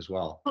game as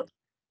well.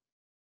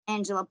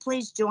 Angela,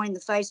 please join the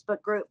Facebook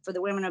group for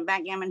the Women of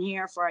Backgammon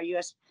here for our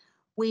US.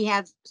 We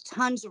have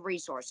tons of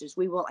resources.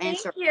 We will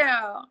answer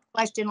a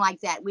question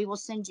like that. We will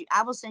send you,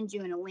 I will send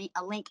you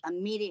a link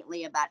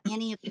immediately about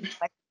any of the questions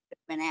that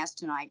have been asked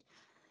tonight.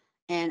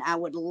 And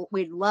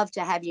we'd love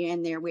to have you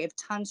in there. We have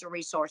tons of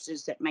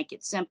resources that make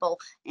it simple,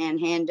 and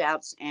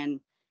handouts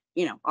and,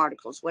 you know,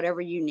 articles, whatever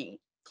you need.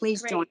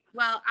 Please join.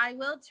 Well, I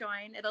will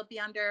join. It'll be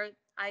under,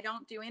 I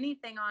don't do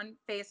anything on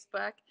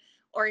Facebook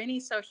or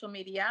any social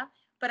media,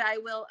 but I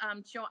will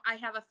join. I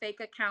have a fake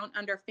account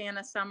under Fan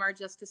of Summer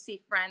just to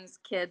see friends,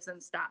 kids,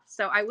 and stuff.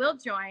 So I will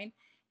join.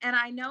 And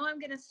I know I'm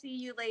going to see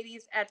you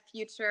ladies at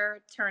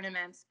future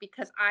tournaments,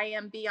 because I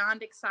am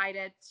beyond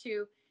excited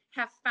to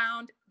have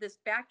found this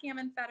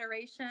Backgammon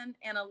Federation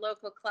and a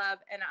local club,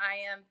 and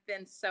I have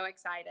been so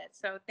excited.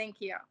 So thank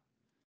you.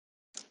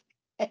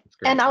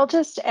 And I'll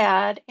just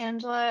add,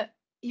 Angela,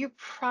 you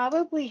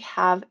probably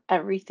have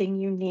everything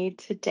you need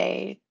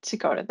today to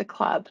go to the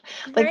club.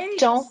 Great. Like,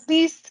 don't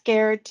be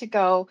scared to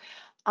go.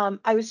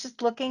 I was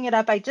just looking it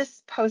up. I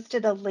just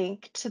posted a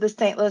link to the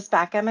St. Louis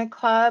Backgammon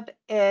Club.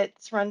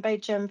 It's run by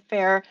Jim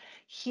Fair.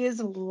 He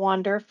is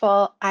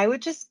wonderful. I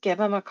would just give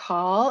him a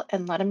call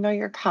and let him know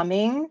you're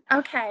coming.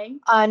 Okay.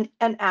 And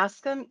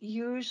ask him.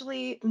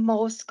 Usually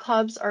most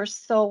clubs are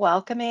so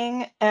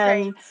welcoming,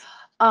 and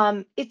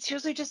Great. it's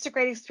usually just a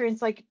great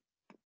experience. Like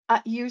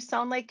you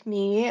sound like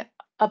me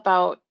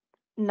about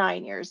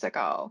 9 years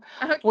ago,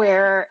 Okay.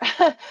 where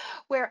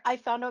where I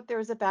found out there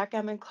was a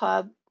backgammon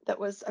club that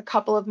was a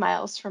couple of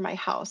miles from my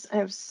house,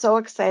 and I was so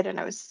excited and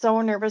I was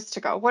so nervous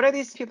to go. What are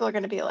these people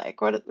going to be like?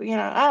 What,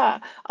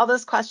 all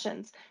those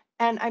questions.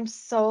 And I'm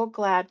so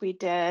glad we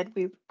did.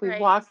 We Right.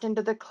 walked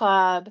into the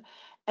club,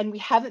 and we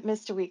haven't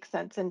missed a week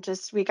since, and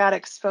just we got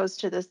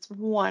exposed to this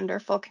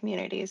wonderful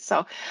community.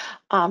 So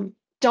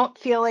don't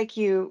feel like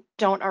you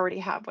don't already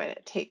have what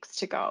it takes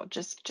to go.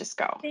 Just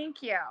go.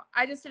 Thank you.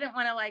 I just didn't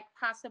want to like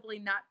possibly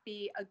not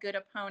be a good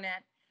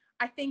opponent.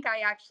 I think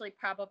I actually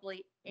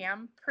probably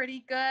am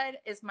pretty good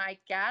is my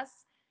guess.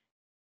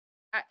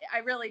 I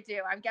really do.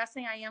 I'm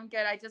guessing I am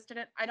good.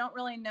 I don't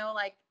really know,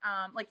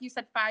 like you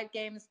said, 5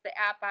 games, the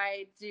app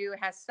I do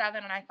has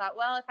 7. And I thought,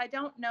 well, if I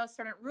don't know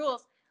certain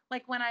rules,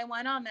 like when I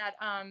went on that,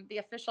 the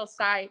official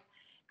site,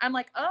 I'm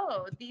like,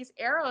 oh, these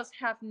arrows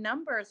have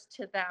numbers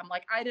to them.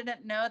 Like I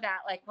didn't know that,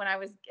 like when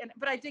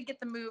but I did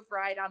get the move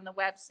right on the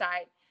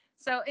website.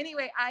 So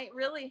anyway, I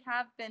really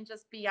have been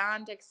just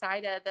beyond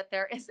excited that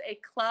there is a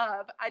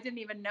club. I didn't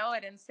even know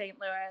it in St.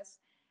 Louis.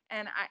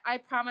 And I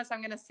promise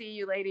I'm going to see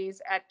you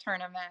ladies at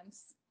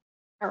tournaments.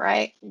 All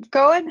right.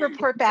 Go and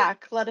report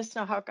back. Let us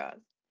know how it goes.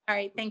 All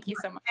right. Thank you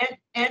so much.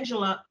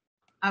 Angela,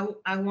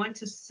 I want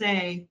to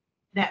say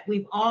that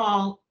we've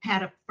all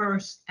had a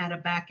first at a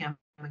backgammon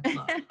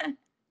club.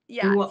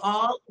 Yes.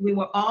 We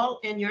were all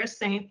in your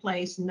same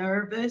place,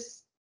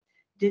 nervous,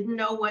 didn't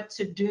know what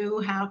to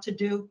do, how to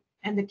do.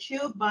 And the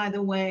cube, by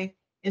the way,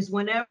 is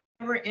whenever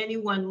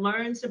anyone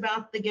learns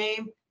about the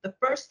game, the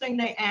first thing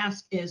they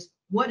ask is,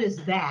 what is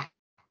that?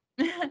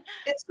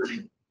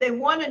 They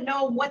want to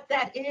know what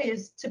that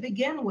is to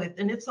begin with.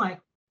 And it's like,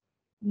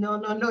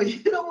 no, you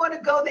don't want to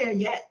go there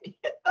yet.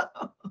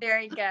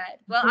 Very good.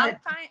 Well,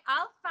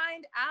 I'll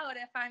find out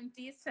if I'm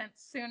decent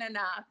soon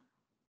enough.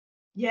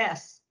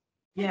 Yes,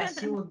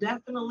 you will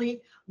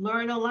definitely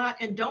learn a lot.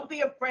 And don't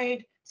be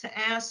afraid to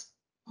ask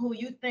who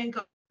you think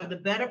are the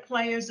better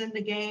players in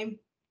the game.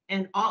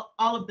 And all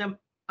of them,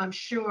 I'm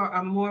sure,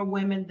 are more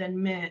women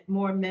than men,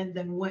 more men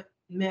than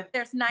men.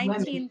 There's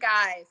 19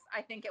 guys,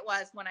 I think it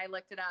was when I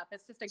looked it up.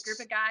 It's just a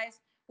group of guys,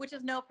 which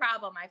is no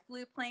problem. I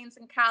flew planes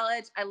in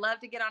college. I love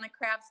to get on a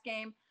craps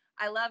game.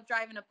 I love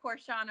driving a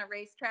Porsche on a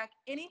racetrack.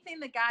 Anything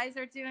the guys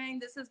are doing,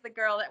 this is the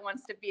girl that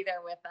wants to be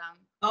there with them.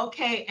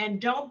 Okay, and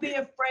don't be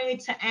afraid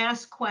to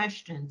ask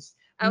questions.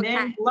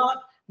 Okay.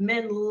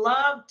 Men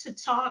love to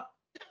talk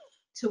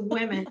to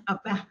women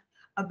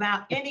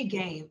about any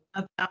game,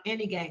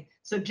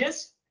 So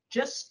just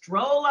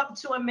stroll up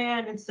to a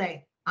man and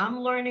say,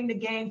 I'm learning the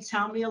game.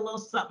 Tell me a little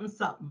something,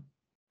 something.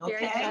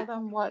 Okay. Tell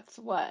them what's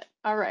what.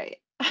 All right.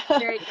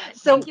 Very good.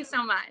 So thank you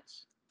so much.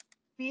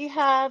 we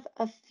have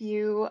a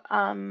few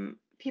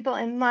people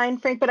in line,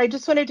 Frank, but I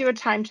just want to do a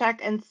time check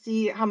and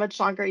see how much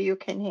longer you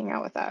can hang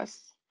out with us.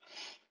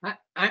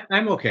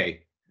 I'm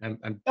okay.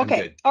 I'm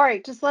okay. good. All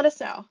right. Just let us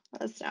know.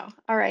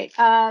 All right.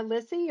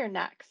 Lissy, you're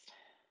next.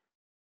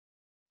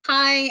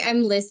 Hi,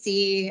 I'm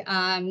Lissy.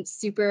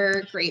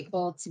 Super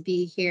grateful to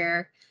be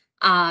here.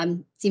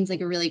 Seems like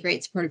a really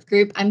great supportive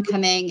group. I'm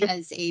coming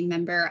as a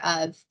member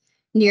of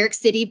New York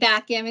City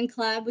Backgammon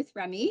Club with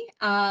Remy.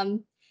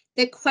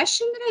 The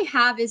question that I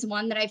have is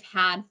one that I've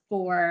had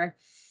for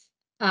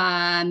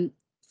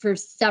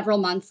several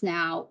months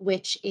now,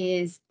 which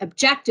is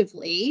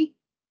objectively,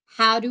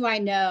 how do I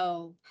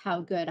know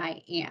how good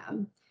I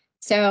am?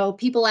 So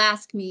people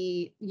ask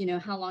me,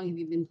 how long have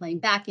you been playing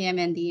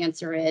backgammon? The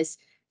answer is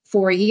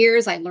 4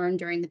 years. I learned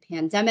during the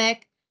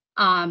pandemic.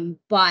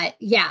 But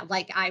yeah,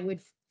 like I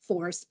would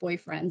force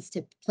boyfriends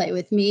to play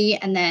with me.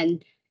 And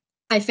then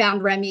I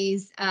found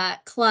Remy's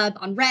club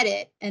on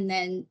Reddit and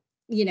then,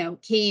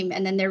 came,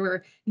 and then there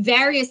were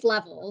various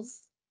levels.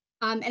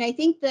 And I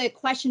think the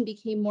question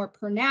became more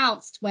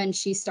pronounced when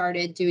she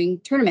started doing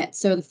tournaments.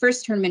 So the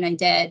first tournament I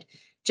did,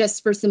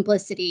 just for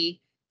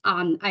simplicity,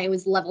 I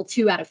was level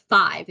 2 out of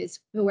 5 is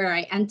where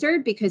I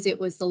entered because it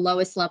was the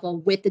lowest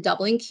level with the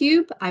doubling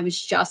cube. I was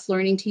just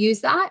learning to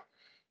use that.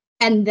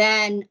 And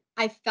then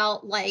I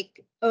felt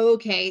like,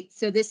 okay,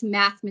 so this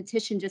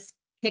mathematician just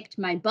kicked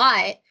my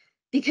butt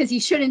because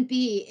he shouldn't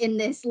be in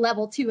this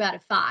level 2 out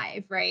of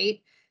 5, right?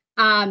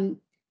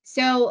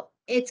 So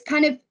it's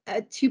kind of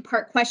a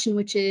 2-part question,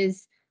 which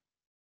is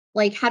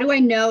like, how do I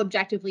know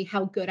objectively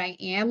how good I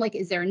am? Like,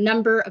 is there a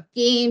number of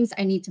games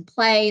I need to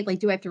play? Like,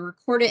 do I have to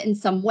record it in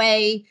some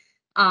way?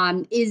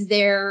 Is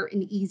there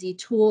an easy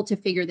tool to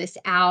figure this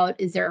out?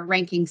 Is there a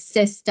ranking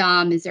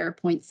system? Is there a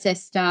point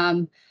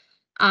system?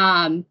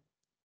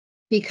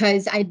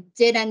 Because I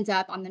did end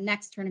up on the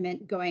next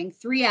tournament going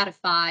 3 out of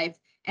 5.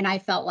 And I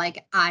felt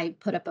like I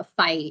put up a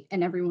fight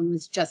and everyone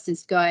was just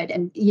as good.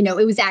 And, you know,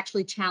 it was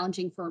actually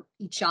challenging for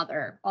each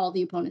other, all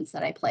the opponents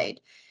that I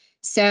played.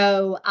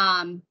 So,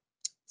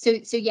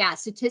 so yeah,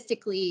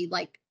 statistically,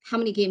 like how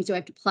many games do I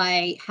have to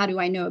play? How do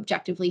I know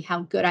objectively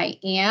how good I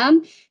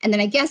am? And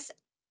then I guess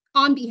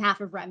on behalf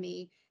of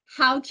Remy,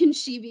 how can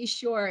she be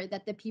sure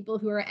that the people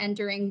who are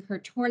entering her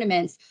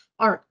tournaments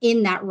are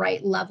in that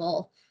right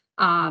level?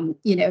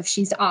 You know, if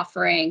she's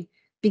offering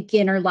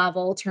beginner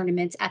level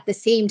tournaments at the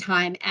same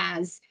time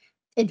as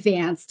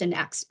advanced and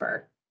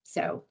expert.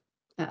 So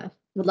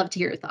would love to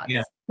hear your thoughts.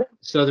 Yeah.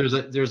 So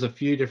there's a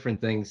few different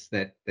things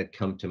that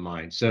come to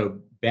mind. So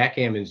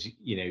backgammon's,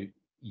 you know,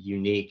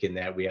 unique in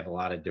that we have a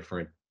lot of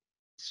different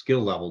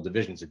skill level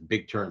divisions at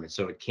big tournaments.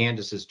 So at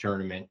Candace's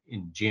tournament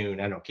in June,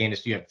 I don't know,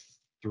 Candace, you have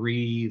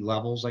 3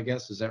 levels, I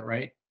guess, is that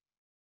right?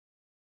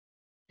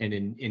 And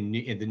in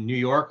the New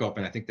York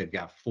Open, I think they've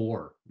got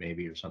 4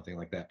 maybe or something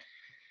like that.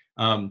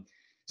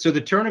 So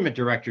the tournament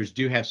directors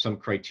do have some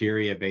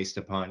criteria based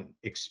upon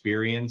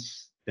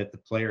experience that the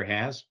player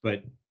has,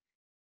 but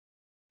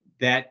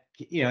that,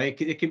 you know,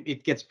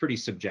 it gets pretty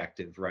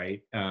subjective,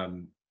 right?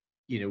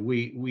 You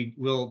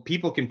know,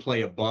 people can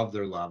play above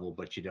their level,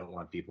 but you don't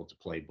want people to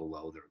play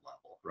below their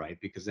level, right?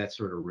 Because that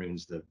sort of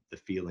ruins the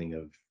feeling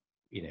of,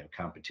 you know,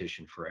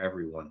 competition for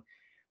everyone.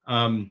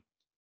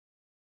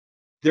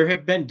 There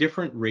have been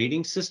different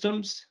rating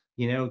systems,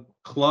 you know,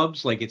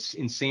 clubs, like it's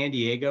in San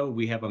Diego,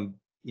 we have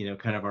you know,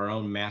 kind of our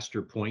own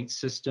master point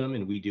system,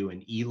 and we do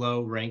an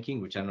ELO ranking,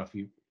 which I don't know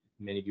if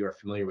many of you are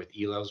familiar with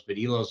ELOs, but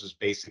ELOs is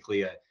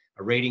basically a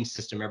rating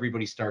system.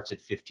 Everybody starts at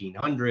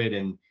 1500,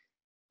 and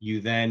you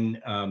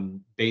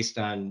then, based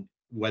on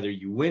whether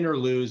you win or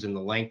lose and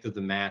the length of the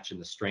match and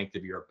the strength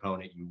of your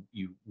opponent,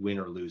 you win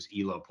or lose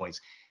ELO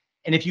points.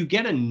 And if you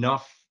get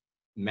enough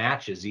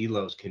matches,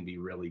 ELOs can be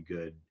really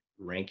good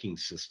ranking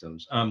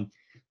systems.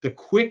 The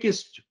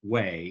quickest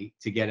way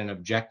to get an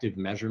objective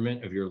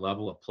measurement of your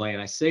level of play,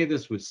 and I say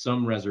this with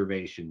some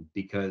reservation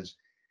because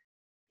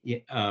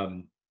it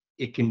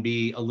can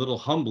be a little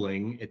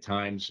humbling at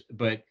times,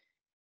 but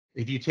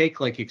if you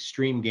take like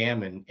Extreme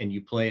Gammon and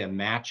you play a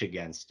match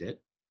against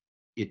it,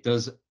 it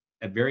does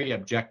a very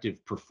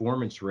objective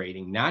performance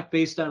rating, not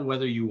based on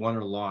whether you won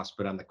or lost,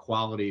 but on the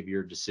quality of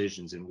your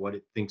decisions and what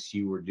it thinks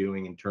you were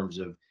doing in terms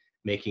of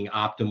making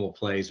optimal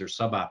plays or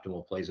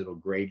suboptimal plays. It'll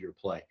grade your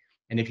play.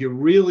 And if you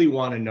really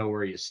want to know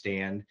where you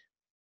stand,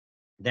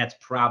 that's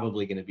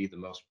probably going to be the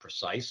most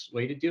precise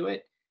way to do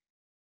it.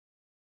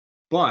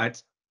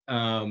 But,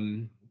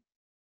 you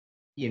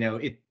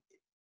know,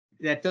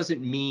 that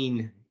doesn't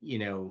mean, you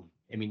know,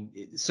 I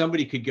mean,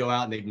 somebody could go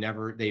out and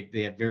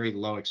they have very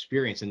low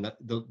experience, and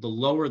the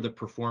lower the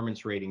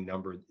performance rating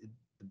number,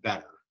 the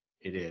better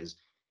it is.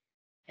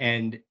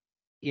 And,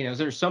 you know,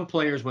 there's some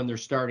players when they're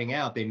starting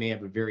out, they may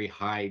have a very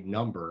high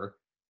number,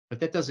 but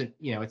that doesn't,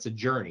 you know, it's a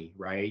journey,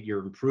 right? You're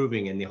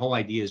improving. And the whole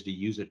idea is to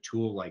use a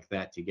tool like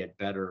that to get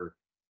better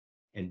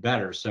and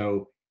better.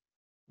 So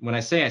when I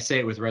say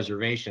it with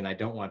reservation, I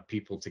don't want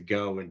people to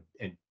go and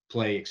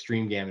play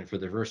Extreme Gammon for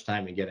the first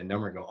time and get a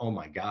number and go, oh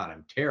my God,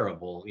 I'm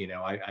terrible. You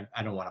know,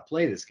 I don't want to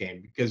play this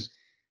game, because,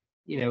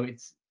 you know,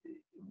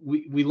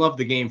 we love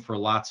the game for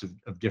lots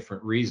of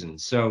different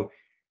reasons. So,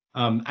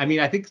 I mean,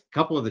 I think a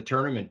couple of the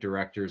tournament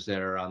directors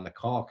that are on the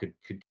call could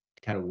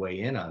kind of weigh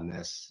in on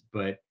this,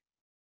 but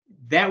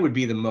that would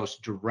be the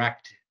most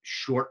direct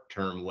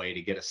short-term way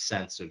to get a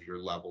sense of your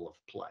level of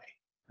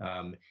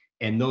play.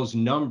 And those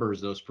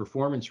numbers, those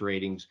performance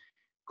ratings,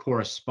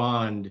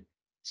 correspond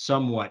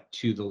somewhat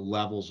to the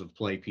levels of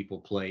play people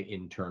play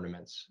in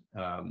tournaments.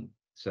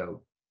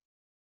 So,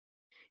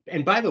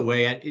 and by the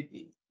way,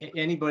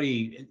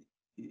 anybody,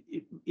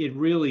 it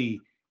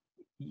really,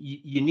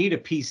 you need a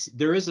piece.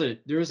 There is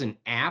an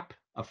app,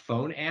 a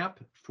phone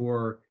app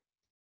for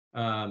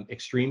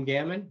Extreme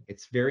Gammon.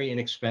 It's very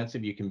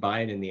inexpensive. You can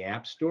buy it in the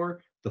App Store.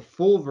 The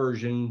full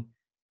version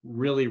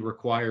really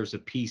requires a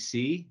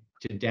PC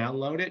to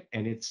download it,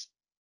 and it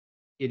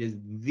is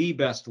the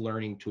best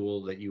learning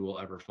tool that you will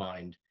ever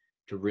find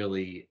to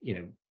really, you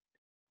know,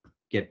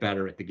 get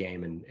better at the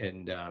game.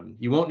 And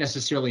you won't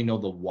necessarily know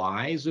the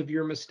whys of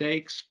your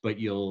mistakes, but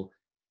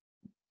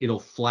it'll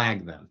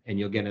flag them, and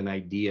you'll get an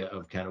idea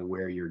of kind of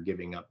where you're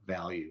giving up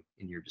value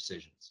in your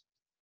decisions.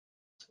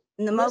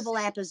 And the mobile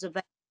app is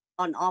available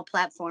on all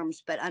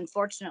platforms, but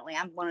unfortunately,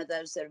 I'm one of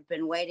those that have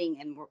been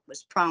waiting and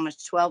was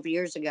promised 12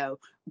 years ago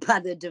by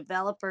the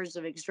developers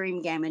of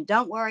Extreme Gammon.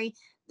 Don't worry,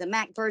 the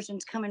Mac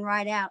version's coming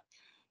right out,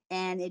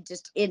 and it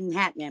just isn't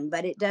happening,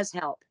 but it does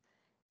help.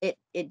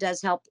 It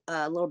does help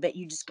a little bit.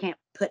 You just can't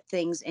put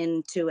things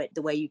into it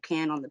the way you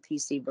can on the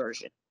PC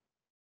version.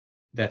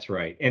 That's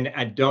right. And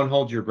I don't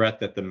hold your breath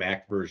that the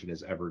Mac version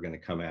is ever going to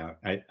come out.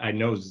 I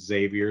know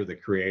Xavier, the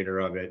creator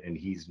of it, and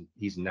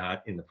he's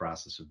not in the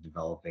process of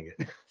developing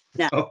it.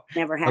 No, So,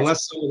 never has.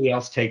 unless somebody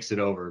else takes it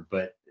over.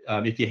 But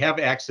if you have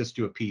access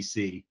to a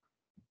PC,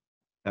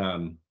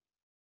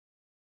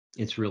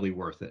 it's really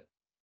worth it.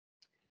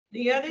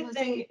 The other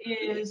thing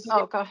is,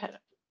 Oh, go ahead.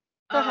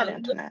 Go ahead,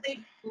 Antoinette.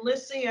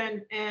 Lissy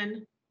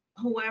and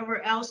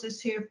whoever else is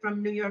here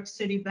from New York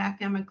City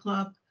Backgammon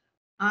Club,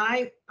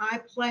 I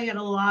play at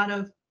a lot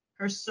of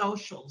her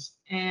socials,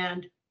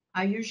 and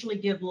I usually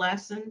give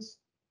lessons.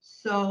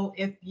 So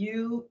if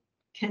you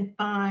can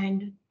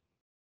find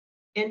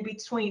in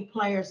between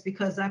players,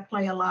 because I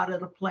play a lot of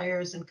the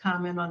players and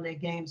comment on their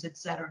games,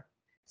 etc.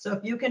 So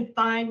if you can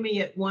find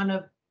me at one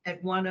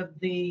of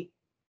the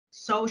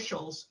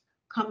socials,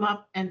 come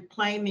up and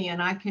play me,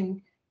 and I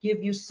can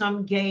give you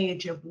some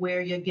gauge of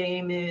where your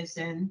game is,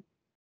 and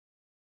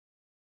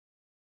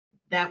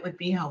that would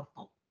be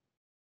helpful.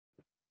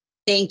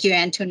 Thank you,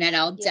 Antoinette.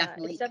 I'll Yeah,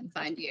 definitely it's come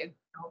find you.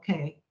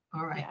 Okay,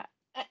 all right. Yeah.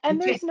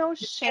 And You there's no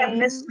You can't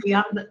miss shame.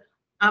 me.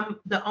 I'm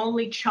the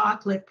only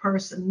chocolate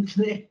person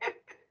there.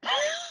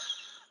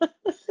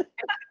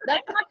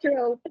 That's not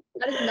true.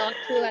 That is not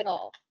true at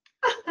all.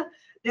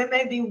 There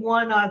may be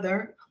one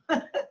other.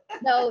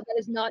 No, that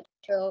is not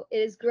true. It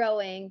is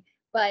growing,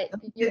 but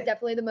you're Okay.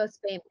 definitely the most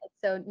famous.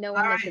 So no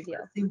All one right, misses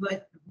you.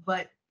 Lizzie,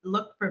 but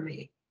look for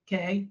me,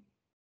 okay?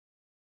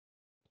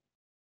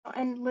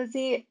 And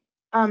Lizzie,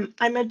 I'm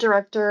a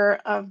director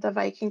of the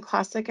Viking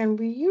Classic, and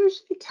we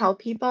usually tell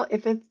people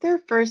if it's their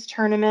first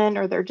tournament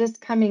or they're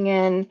just coming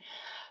in,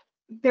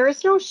 there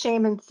is no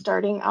shame in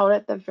starting out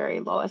at the very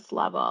lowest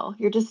level.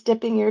 You're just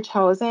dipping your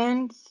toes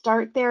in.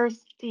 Start there,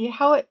 see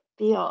how it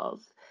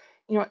feels.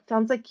 You know, it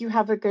sounds like you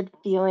have a good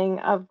feeling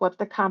of what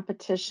the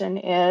competition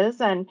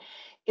is, and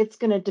it's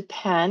going to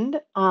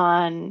depend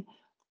on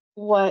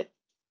what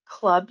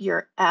club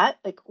you're at,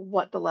 like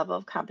what the level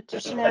of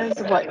competition is,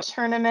 what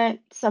tournament.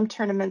 Some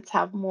tournaments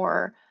have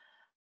more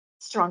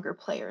stronger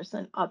players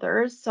than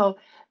others. So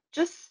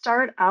just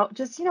start out,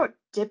 just,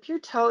 dip your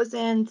toes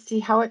in, see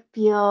how it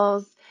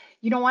feels.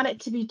 You don't want it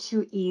to be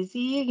too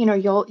easy.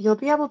 You'll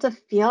be able to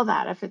feel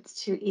that if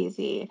it's too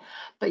easy,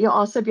 but you'll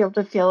also be able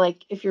to feel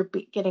like if you're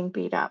getting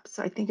beat up.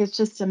 So I think it's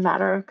just a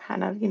matter of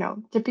kind of,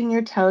 dipping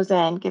your toes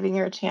in, giving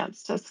you a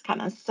chance to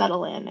kind of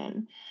settle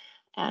in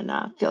and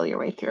feel your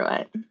way through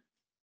it.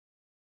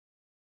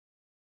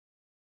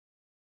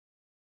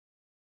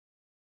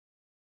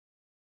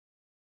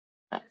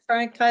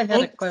 Frank, I had a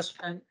Thanks.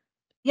 question.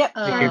 Yep,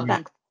 Hey, Frank's Avery.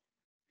 next.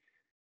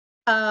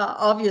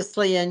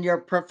 Obviously, in your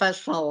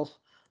professional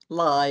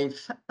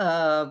life,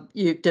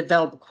 you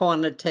develop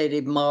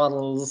quantitative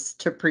models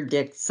to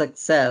predict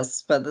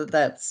success, whether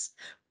that's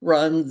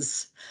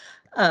runs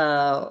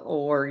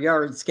or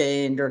yards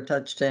gained or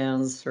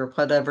touchdowns or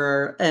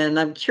whatever. And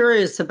I'm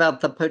curious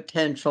about the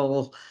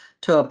potential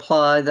to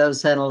apply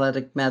those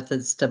analytic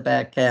methods to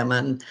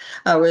backgammon.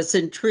 I was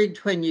intrigued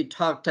when you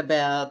talked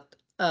about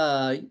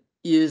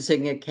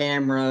using a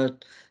camera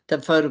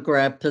to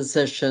photograph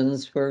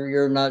positions where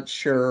you're not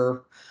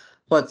sure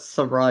what's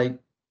the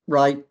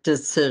right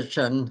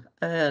decision.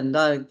 And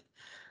I'm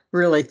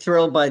really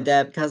thrilled by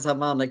that because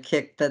I'm on a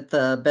kick that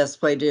the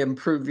best way to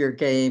improve your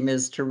game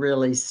is to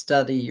really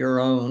study your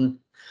own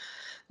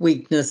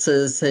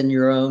weaknesses and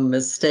your own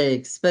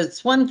mistakes. But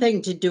it's one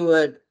thing to do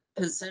it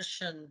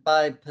position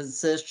by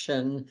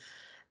position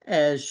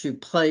as you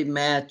play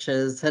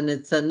matches, and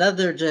it's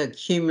another to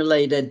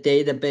accumulate a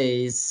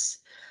database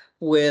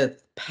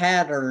with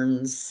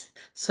patterns.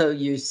 So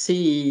you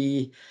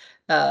see,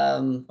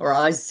 or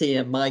I see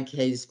in my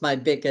case, my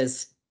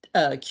biggest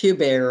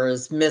cube error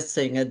is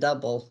missing a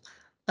double,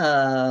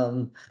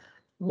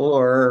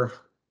 or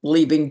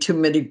leaving too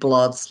many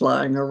blots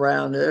lying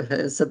around. It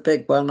is a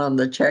big one on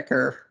the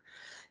checker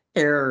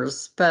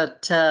errors.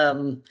 But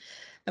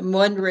I'm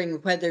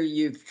wondering whether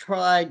you've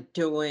tried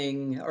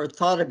doing or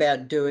thought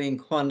about doing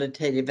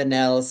quantitative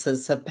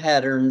analysis of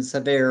patterns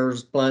of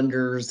errors,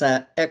 blunders,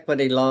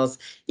 equity loss,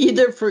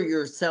 either for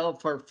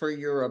yourself or for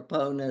your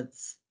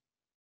opponents.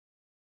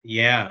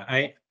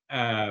 Yeah,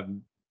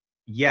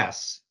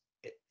 yes.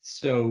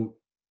 So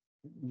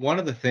one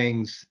of the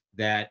things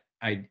that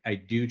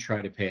I do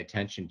try to pay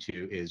attention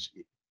to is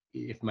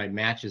if my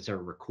matches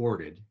are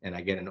recorded and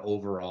I get an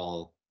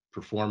overall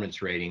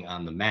performance rating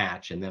on the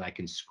match, and then I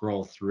can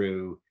scroll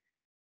through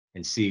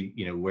and see,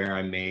 where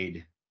I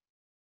made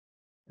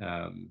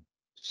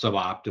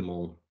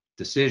suboptimal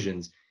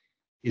decisions,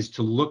 is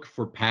to look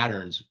for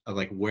patterns of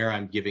like where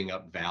I'm giving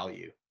up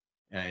value.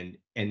 And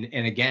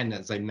again,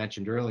 as I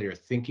mentioned earlier,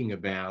 thinking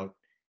about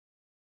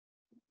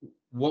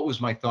what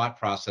was my thought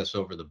process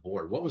over the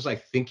board? What was I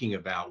thinking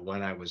about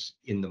when I was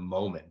in the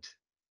moment?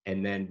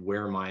 And then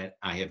where I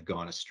have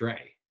gone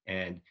astray.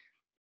 And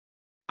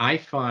I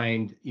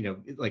find,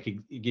 like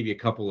give you a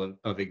couple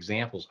of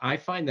examples. I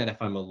find that if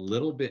I'm a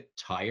little bit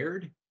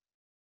tired,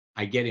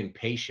 I get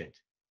impatient.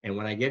 And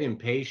when I get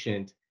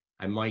impatient,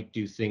 I might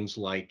do things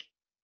like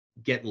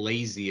get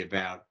lazy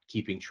about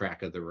keeping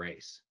track of the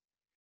race.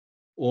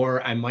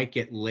 Or I might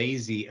get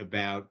lazy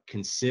about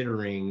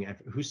considering,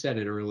 who said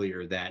it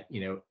earlier that,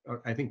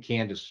 I think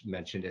Candace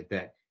mentioned it,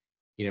 that,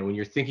 when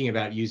you're thinking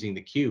about using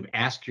the cube,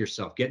 ask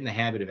yourself, get in the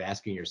habit of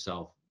asking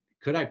yourself,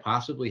 could I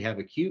possibly have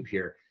a cube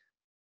here?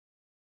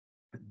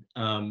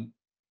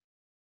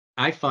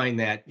 I find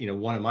that,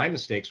 one of my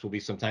mistakes will be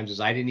sometimes is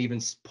I didn't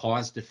even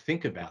pause to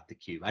think about the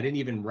cube. I didn't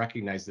even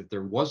recognize that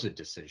there was a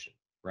decision,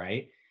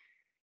 right?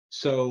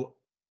 So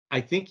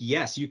I think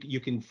yes, you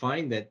can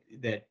find that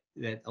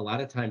a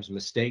lot of times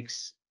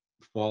mistakes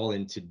fall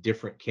into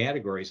different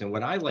categories. And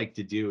what I like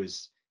to do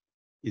is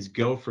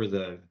go for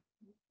the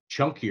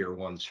chunkier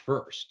ones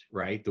first,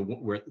 right?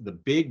 Where the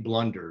big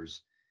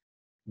blunders,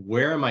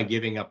 where am I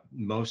giving up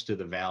most of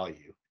the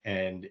value,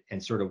 and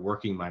sort of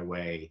working my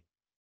way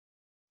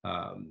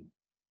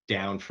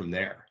down from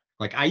there.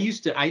 Like I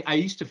used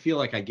to feel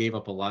like I gave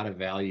up a lot of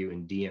value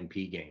in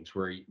DMP games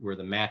where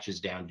the match is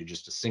down to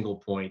just a single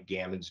point,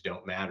 gammons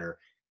don't matter.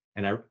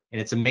 And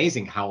it's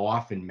amazing how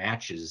often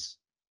matches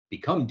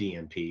become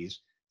DMPs.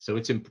 So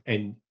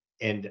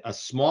and a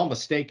small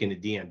mistake in a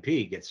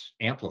DMP gets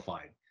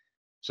amplified.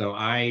 So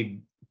I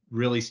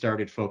really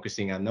started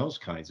focusing on those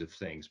kinds of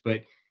things.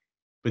 But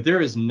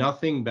there is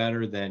nothing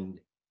better than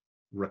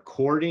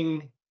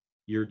recording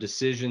your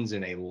decisions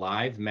in a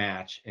live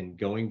match and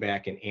going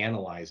back and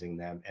analyzing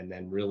them, and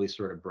then really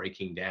sort of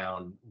breaking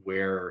down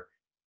where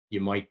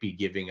you might be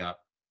giving up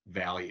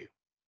value.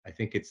 I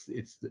think it's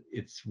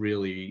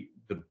really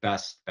the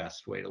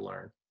best way to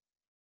learn.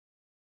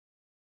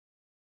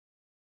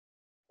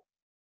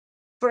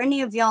 For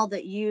any of y'all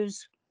that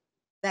use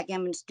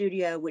Backgammon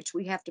Studio, which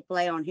we have to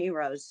play on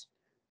Heroes,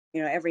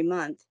 every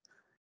month,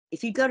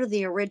 if you go to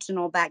the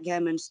original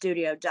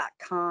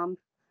backgammonstudio.com,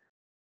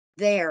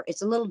 there,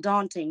 it's a little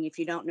daunting if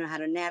you don't know how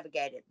to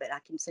navigate it, but I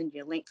can send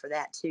you a link for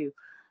that too.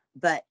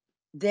 But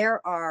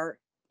there are,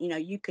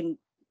 you can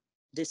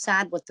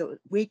decide what the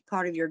weak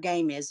part of your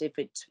game is, if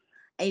it's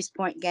ace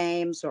point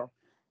games or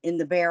in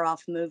the bear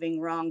off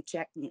moving wrong,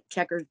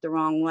 checkers the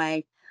wrong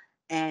way.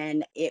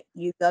 And if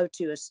you go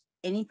to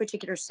any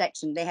particular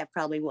section, they have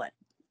probably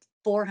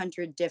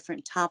 400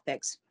 different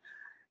topics,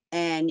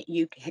 and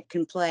you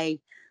can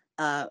play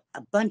a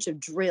bunch of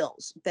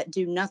drills that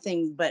do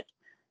nothing but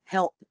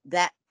help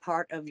that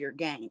part of your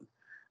game.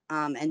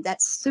 And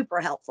that's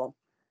super helpful,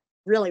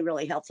 really,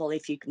 really helpful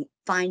if you can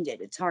find it.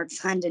 It's hard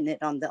finding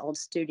it on the old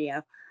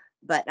studio,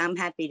 but I'm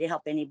happy to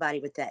help anybody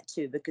with that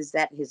too, because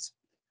that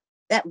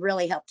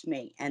really helped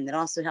me. And that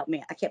also helped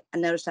me. I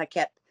noticed I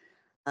kept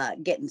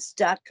getting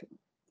stuck.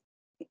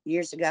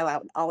 Years ago, I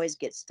would always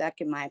get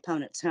stuck in my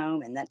opponent's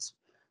home, and that's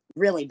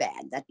really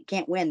bad. That you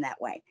can't win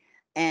that way.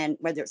 And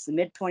whether it's the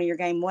midpoint of your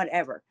game,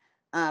 whatever,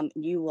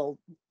 you will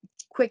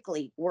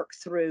quickly work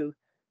through,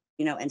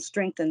 and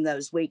strengthen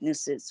those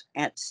weaknesses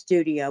at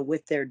studio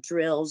with their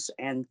drills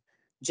and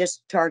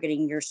just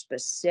targeting your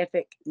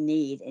specific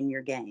need in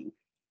your game.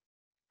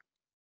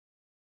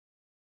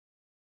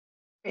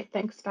 Great,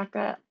 thanks,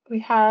 Becca. We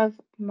have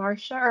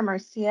Marcia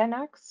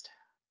next.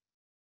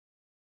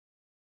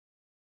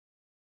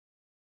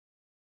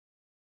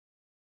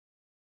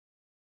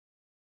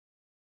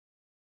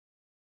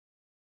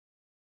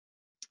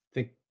 I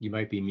think you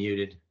might be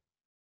muted.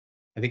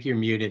 I think you're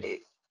muted.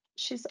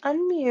 She's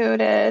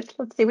unmuted.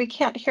 Let's see, we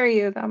can't hear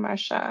you though,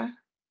 Marcia.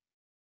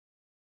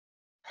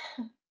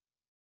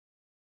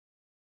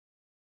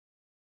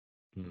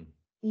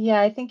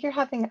 Yeah, I think you're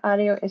having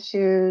audio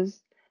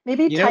issues.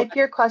 Maybe type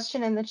your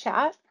question in the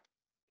chat.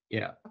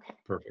 Yeah. Okay.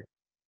 Perfect.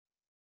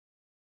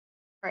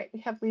 All right,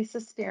 we have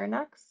Lisa Spear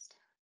next.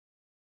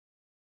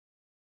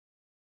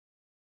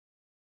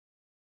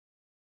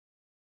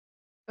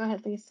 Go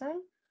ahead, Lisa.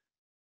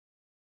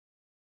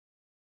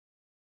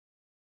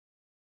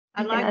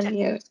 I'd like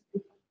to ask,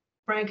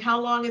 Frank, how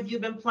long have you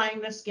been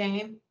playing this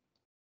game?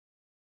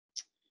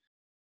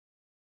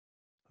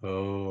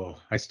 Oh,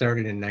 I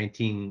started in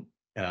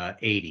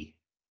 1980.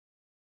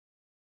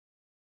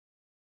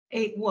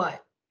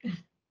 What?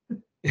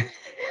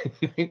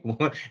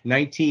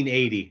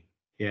 1980.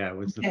 Yeah, it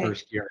was the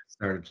first year I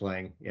started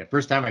playing. Yeah,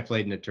 first time I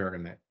played in a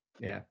tournament.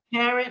 Yeah.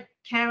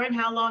 Karen,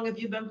 how long have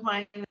you been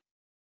playing?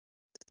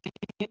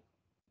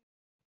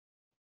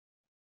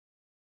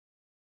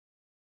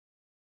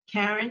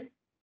 Karen?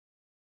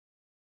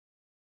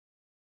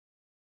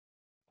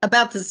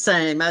 About the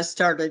same. I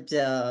started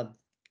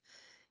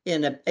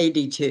in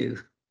 82.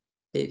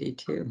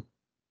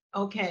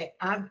 Okay,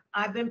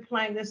 I've been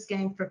playing this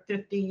game for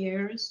 50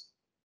 years,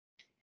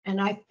 and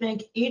I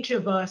think each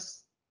of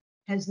us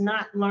has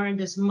not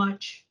learned as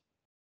much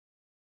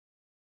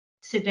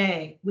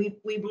today.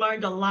 We've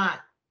learned a lot,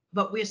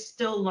 but we're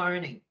still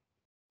learning.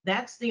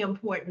 That's the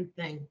important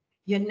thing.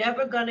 You're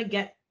never going to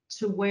get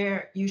to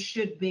where you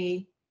should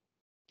be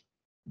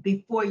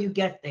before you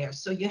get there.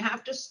 So you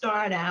have to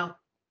start out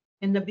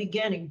in the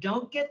beginning.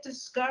 Don't get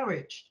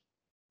discouraged.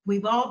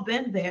 We've all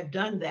been there,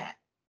 done that.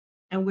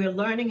 And we're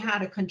learning how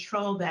to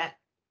control that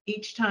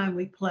each time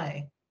we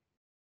play.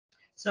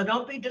 So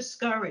don't be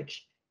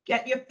discouraged.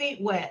 Get your feet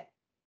wet.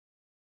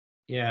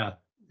 Yeah,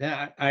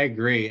 I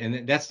agree.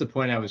 And that's the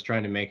point I was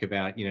trying to make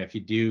about, if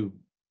you do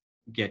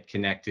get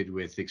connected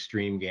with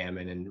Extreme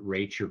Gammon and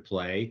rate your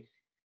play,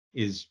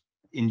 is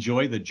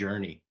enjoy the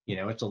journey.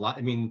 It's a lot.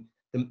 I mean,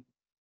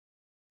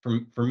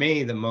 for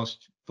me, the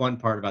most fun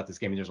part about this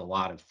game, there's a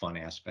lot of fun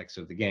aspects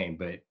of the game,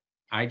 but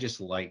I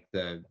just like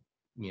the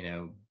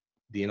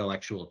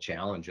intellectual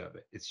challenge of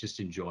it. It's just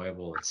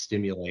enjoyable. It's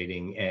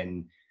stimulating,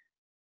 and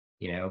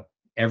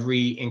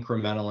every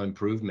incremental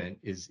improvement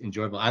is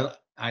enjoyable.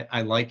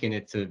 I liken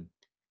it to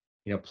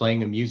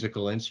playing a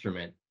musical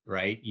instrument,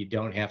 right? You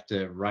don't have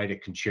to write a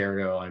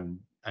concerto on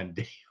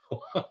day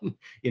one.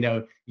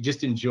 You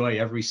just enjoy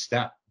every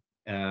step.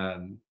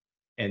 And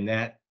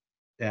then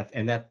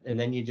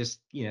you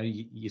just,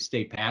 you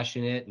stay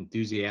passionate,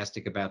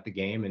 enthusiastic about the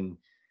game,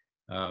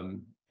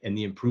 and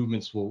the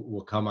improvements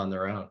will come on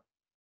their own.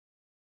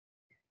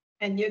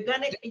 And you're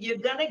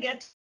gonna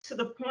get to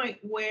the point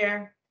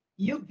where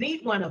you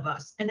beat one of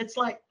us, and it's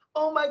like,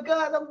 oh my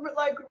God, I'm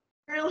like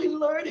really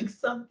learning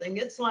something.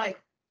 It's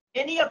like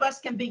any of us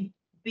can be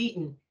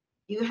beaten.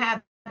 You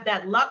have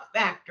that luck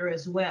factor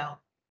as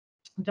well.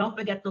 Don't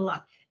forget the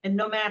luck. And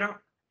no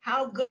matter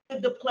how good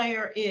the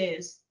player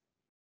is,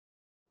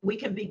 we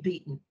can be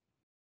beaten.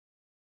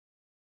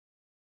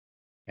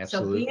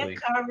 Absolutely. So be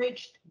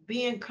encouraged.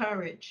 Be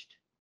encouraged.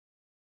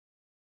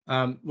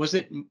 Was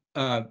it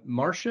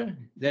Marcia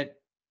that?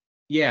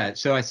 Yeah.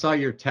 So I saw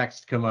your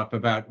text come up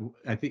about,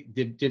 I think,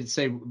 did it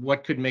say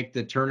what could make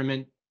the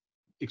tournament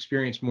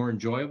experience more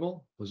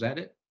enjoyable? Was that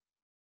it?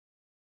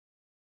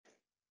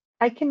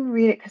 I can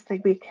read it because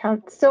we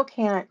still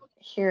can't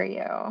hear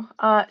you.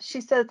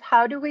 She says,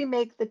 how do we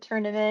make the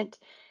tournament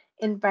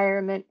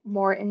environment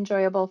more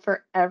enjoyable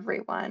for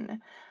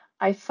everyone?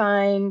 I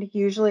find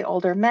usually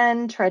older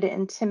men try to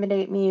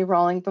intimidate me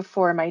rolling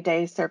before my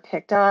dice are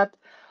picked up,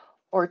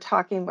 or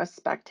talking with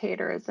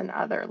spectators in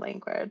other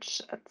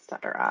language,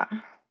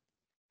 etc.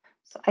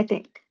 So I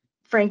think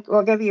Frank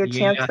will give you a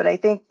chance, but I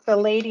think the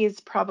ladies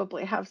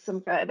probably have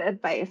some good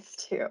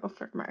advice too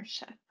for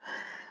Marcia.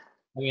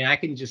 I mean, I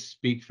can just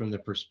speak from the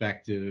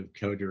perspective of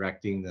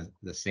co-directing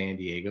the San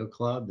Diego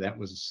club. That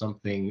was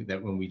something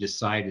that when we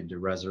decided to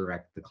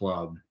resurrect the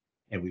club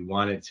and we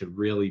wanted to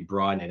really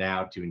broaden it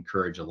out to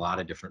encourage a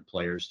lot of different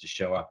players to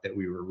show up, that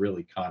we were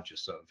really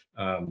conscious of.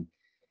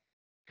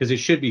 Because it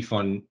should be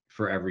fun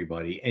for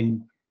everybody.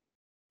 And,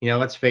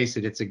 let's face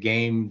it, it's a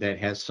game that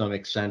has some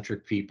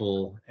eccentric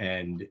people,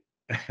 and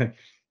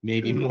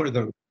maybe more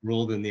the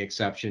rule than the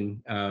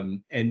exception.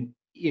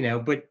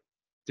 But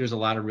there's a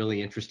lot of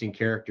really interesting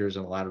characters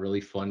and a lot of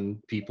really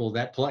fun people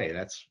that play.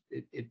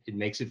 It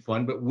makes it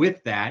fun. But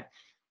with that,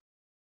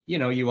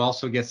 you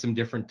also get some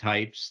different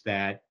types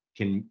that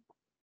can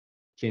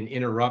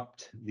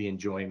interrupt the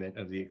enjoyment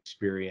of the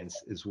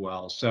experience as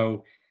well.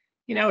 So,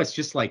 it's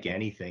just like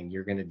anything.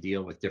 You're going to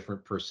deal with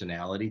different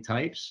personality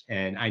types.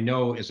 And I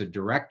know as a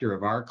director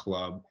of our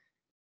club,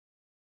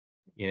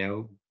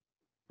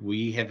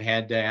 we have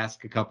had to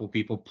ask a couple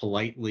people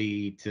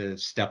politely to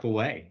step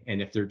away.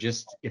 And if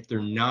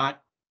they're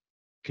not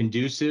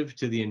conducive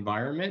to the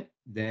environment,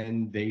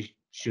 then they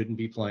shouldn't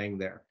be playing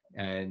there.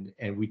 And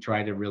we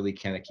try to really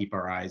kind of keep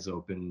our eyes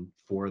open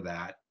for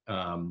that.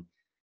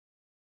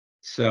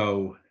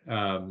 So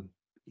I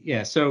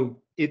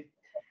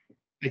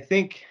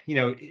think,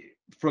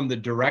 from the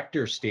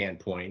director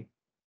standpoint,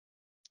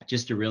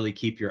 just to really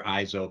keep your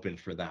eyes open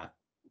for that,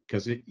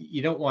 because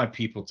you don't want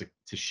people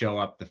to show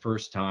up the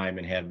first time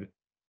and have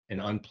an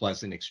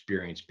unpleasant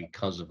experience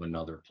because of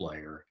another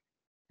player.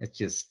 It's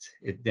just,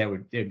 it'd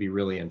be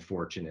really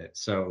unfortunate.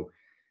 So,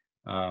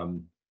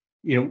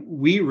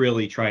 we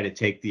really try to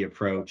take the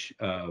approach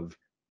of,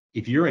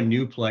 if you're a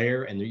new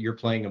player and you're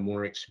playing a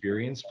more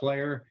experienced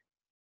player,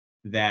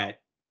 that,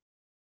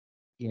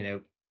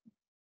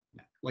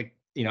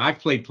 I've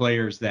played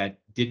players that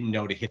didn't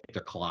know to hit the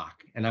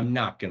clock, and I'm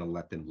not going to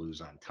let them lose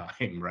on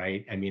time,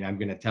 right? I mean, I'm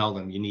going to tell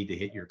them you need to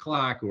hit your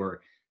clock,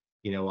 or,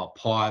 I'll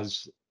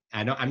pause.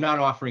 I'm not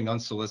offering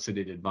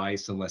unsolicited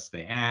advice unless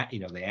they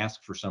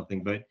ask for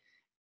something, but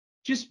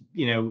just,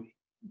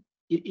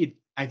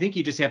 I think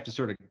you just have to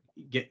sort of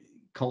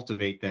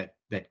cultivate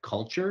that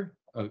culture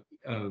of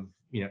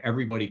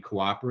everybody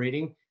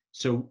cooperating.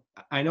 So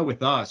I know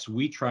with us,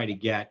 we try to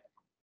get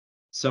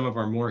some of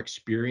our more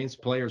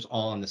experienced players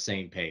all on the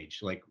same page.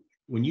 Like,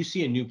 when you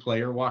see a new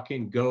player walk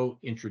in, go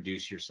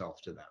introduce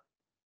yourself to them.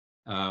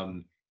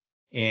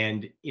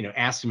 And,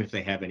 ask them if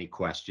they have any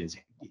questions.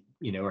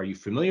 Are you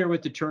familiar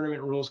with the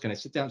tournament rules? Can I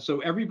sit down?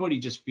 So everybody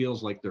just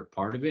feels like they're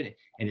part of it,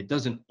 and it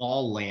doesn't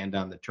all land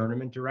on the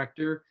tournament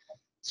director.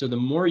 So the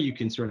more you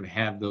can sort of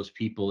have those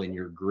people in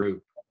your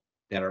group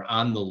that are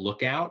on the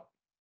lookout,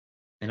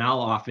 and I'll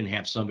often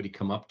have somebody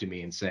come up to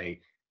me and say,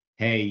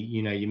 hey,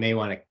 you may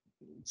want to,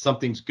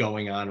 something's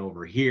going on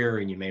over here,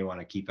 and you may want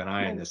to keep an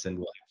eye on this, and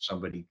we'll have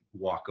somebody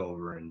walk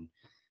over and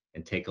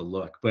take a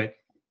look. But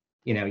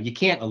you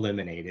can't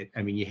eliminate it.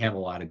 I mean, you have a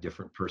lot of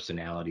different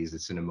personalities.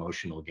 It's an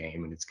emotional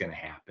game, and it's going to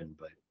happen,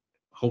 but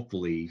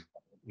hopefully,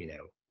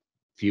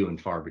 few and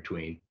far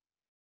between.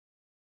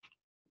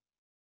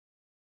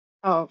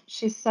 Oh,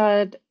 she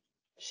said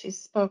she's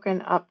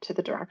spoken up to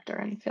the director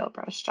and feel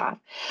brushed off.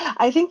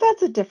 I think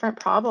that's a different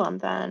problem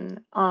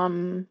then,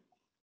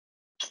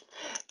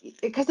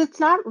 because it's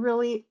not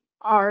really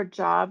our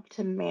job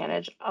to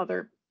manage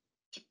other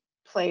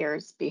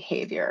players'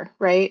 behavior,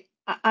 right?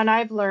 And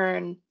I've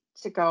learned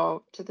to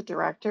go to the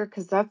director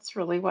because that's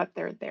really what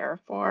they're there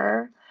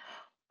for.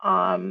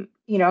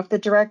 If the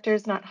director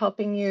is not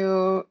helping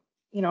you,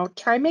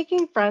 try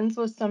making friends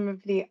with some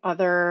of the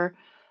other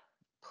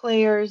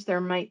players.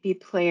 There might be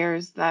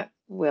players that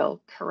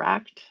will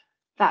correct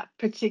that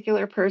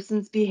particular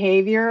person's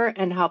behavior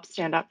and help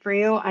stand up for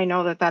you. I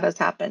know that that has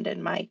happened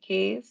in my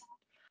case.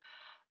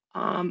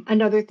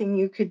 Another thing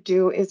you could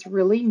do is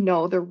really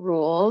know the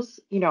rules.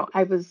 You know,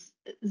 I was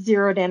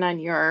zeroed in on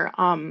your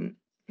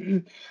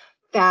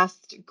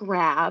fast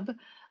grab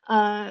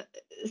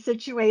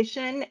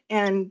situation,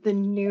 and the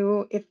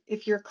new,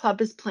 if your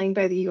club is playing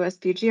by the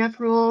USBGF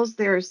rules,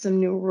 there are some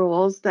new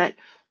rules that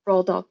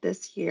rolled out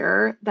this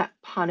year that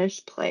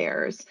punish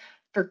players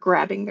for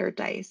grabbing their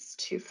dice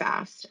too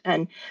fast,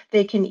 and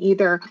they can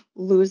either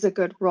lose a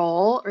good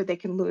roll or they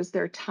can lose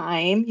their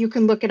time. You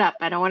can look it up.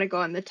 I don't want to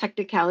go on the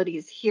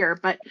technicalities here,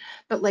 but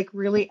like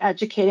really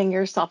educating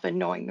yourself and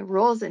knowing the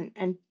rules,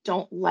 and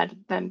don't let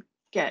them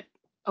get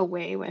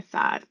away with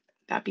that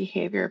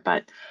behavior.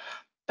 But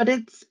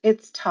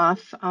it's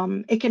tough.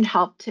 It can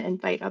help to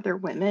invite other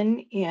women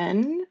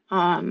in.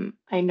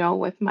 I know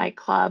with my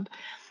club,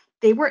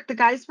 the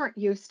guys weren't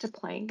used to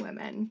playing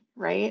women,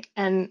 right?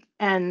 And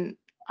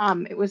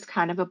it was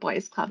kind of a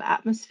boys club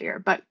atmosphere.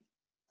 But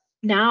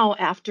now,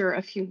 after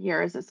a few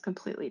years, it's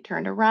completely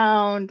turned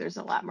around. There's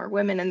a lot more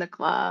women in the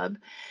club.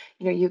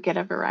 You know, you get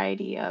a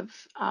variety of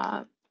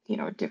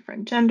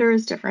different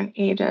genders, different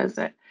ages.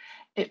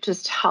 It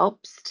just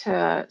helps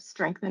to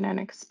strengthen and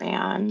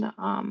expand.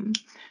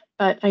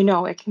 But I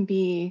know it can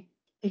be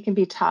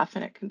tough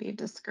and it can be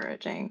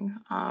discouraging.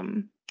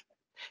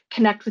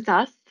 Connect with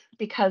us,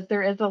 because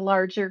there is a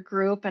larger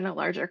group and a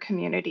larger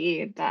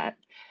community that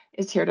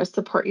is here to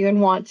support you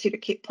and wants you to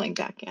keep playing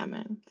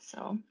backgammon.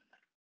 So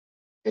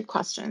good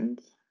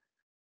questions.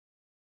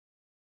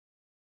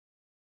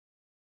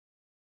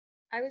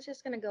 I was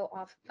just going to go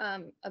off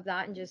of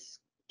that and just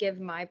give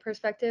my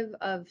perspective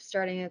of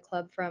starting a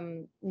club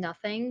from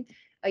nothing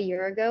a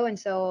year ago. And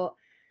so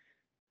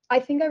I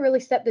think I really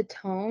set the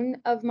tone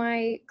of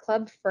my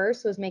club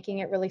first, was making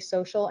it really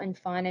social and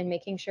fun, and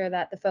making sure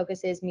that the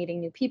focus is meeting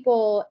new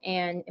people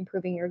and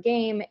improving your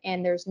game,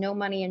 and there's no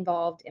money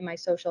involved in my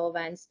social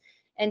events.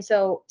 And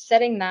so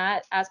setting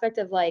that aspect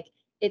of like,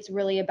 it's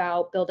really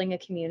about building a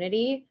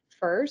community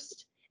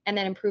first and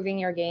then improving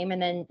your game.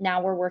 And then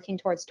now we're working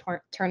towards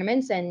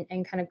tournaments and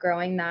kind of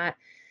growing that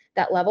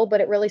level. But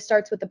it really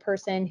starts with the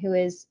person who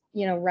is,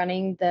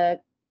 running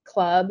the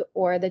club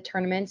or the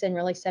tournaments and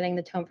really setting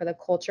the tone for the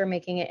culture,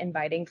 making it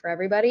inviting for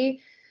everybody.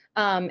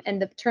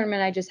 And the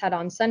tournament I just had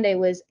on Sunday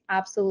was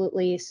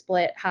absolutely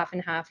split half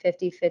and half,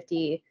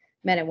 50-50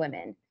 men and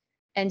women.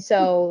 And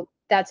so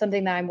that's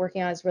something that I'm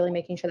working on, is really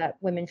making sure that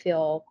women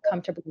feel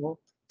comfortable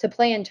to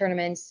play in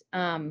tournaments.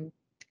 And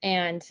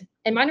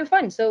mine are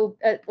fun. So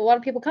a lot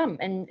of people come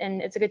and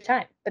it's a good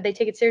time, but they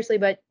take it seriously,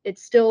 but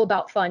it's still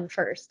about fun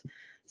first.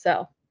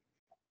 So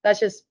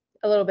that's just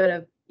a little bit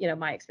of,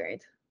 my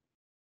experience.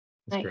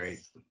 That's Nice. great.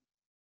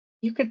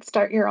 You could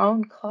start your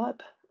own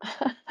club.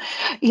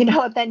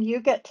 Then you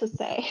get to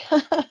say.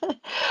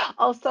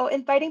 Also,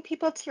 inviting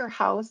people to your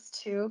house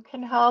too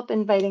can help.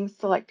 Inviting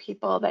select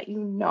people that you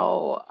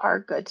know are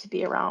good to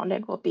be around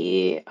and will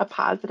be a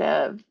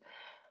positive.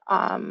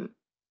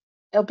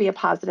 It'll be a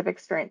positive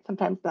experience.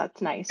 Sometimes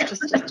that's nice,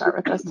 just to start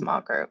with a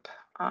small group.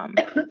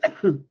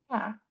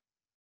 Yeah.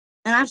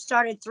 And I've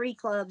started 3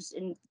 clubs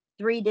in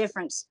 3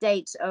 different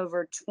states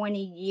over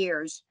 20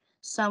 years,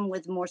 some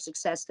with more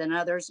success than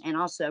others, and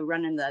also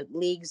running the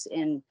leagues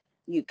in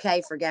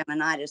UK for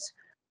gammonitis.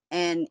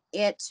 And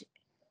it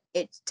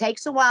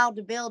takes a while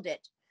to build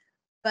it,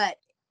 but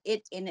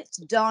it's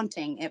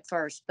daunting at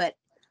first, but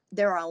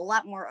there are a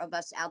lot more of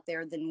us out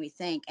there than we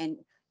think. And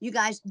you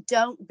guys,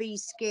 don't be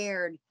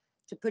scared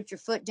to put your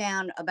foot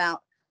down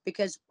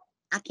because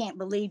I can't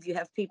believe you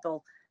have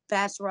people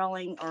fast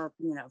rolling or,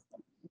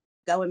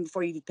 going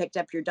before you picked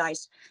up your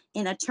dice.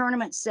 In a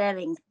tournament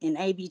setting in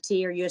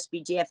ABT or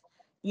USBGF,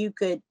 you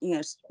could,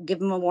 give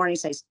them a warning,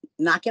 say,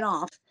 knock it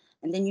off.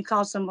 And then you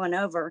call someone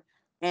over,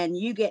 and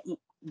you get,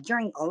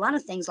 during a lot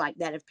of things like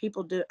that, if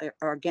people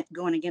are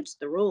going against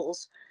the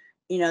rules,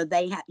 you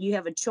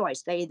have a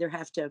choice. They either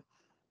have to,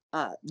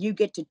 you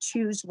get to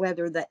choose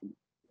whether that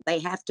they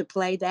have to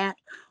play that,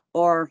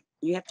 or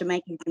you can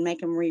make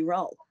them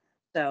re-roll.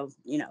 So,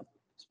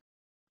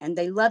 and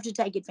they love to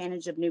take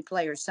advantage of new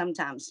players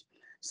sometimes.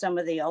 Some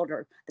of the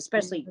older,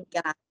 especially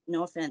guys,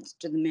 no offense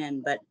to the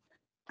men, but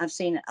I've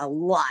seen it a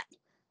lot,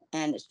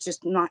 and it's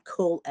just not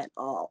cool at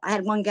all. I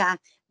had one guy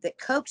that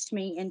coaxed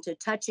me into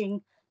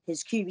touching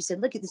his cube. He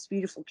said, "Look at this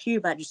beautiful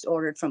cube I just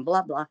ordered from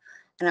blah, blah."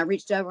 And I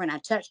reached over and I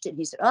touched it. And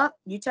he said, "Oh,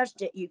 you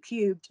touched it, you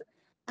cubed."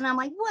 And I'm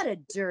like, what a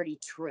dirty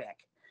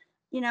trick.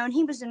 And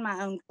he was in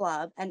my own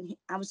club, and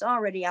I was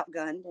already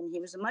outgunned, and he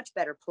was a much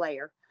better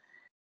player.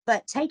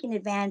 But taking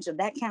advantage of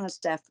that kind of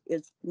stuff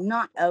is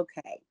not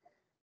okay.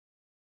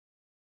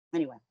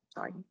 Anyway,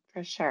 sorry.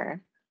 For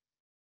sure.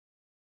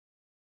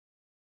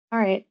 All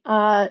right.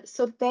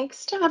 So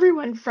thanks to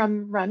everyone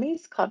from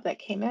Remy's club that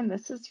came in.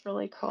 This is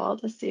really cool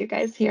to see you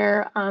guys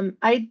here.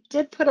 I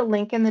did put a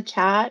link in the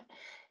chat.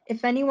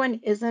 If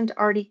anyone isn't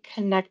already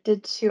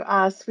connected to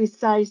us, we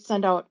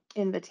send out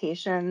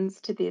invitations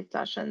to these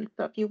sessions.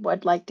 So if you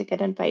would like to get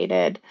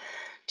invited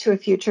to a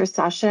future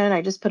session,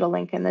 I just put a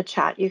link in the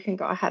chat. You can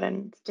go ahead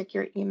and stick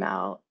your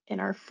email in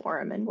our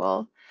forum, and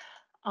we'll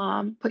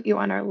put you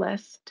on our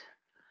list.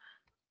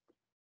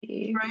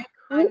 Frank,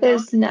 Who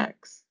is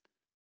next?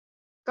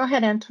 Go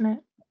ahead,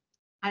 Antoinette.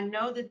 I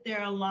know that there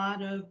are a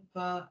lot of,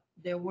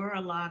 there were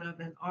a lot of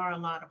and are a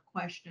lot of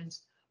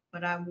questions,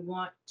 but I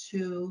want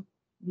to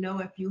know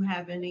if you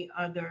have any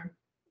other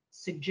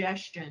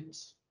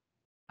suggestions.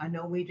 I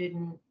know we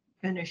didn't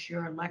finish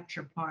your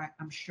lecture part,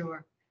 I'm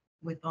sure,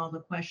 with all the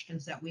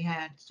questions that we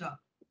had. So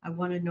I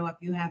want to know if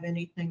you have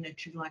anything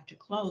that you'd like to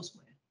close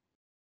with.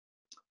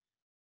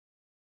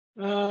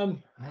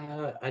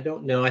 I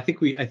don't know. I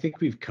think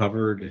we've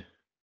covered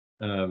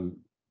a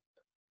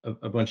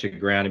bunch of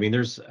ground. I mean,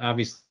 there's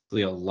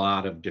obviously a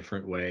lot of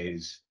different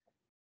ways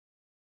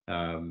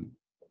to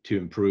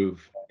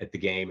improve at the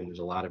game, and there's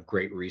a lot of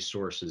great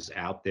resources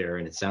out there.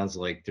 And it sounds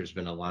like there's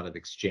been a lot of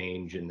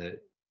exchange in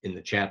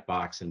the chat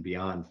box and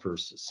beyond for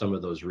some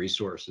of those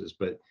resources.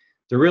 But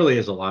there really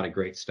is a lot of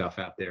great stuff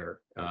out there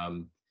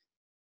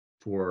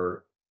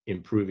for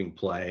improving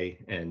play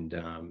and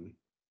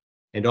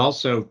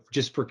also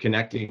just for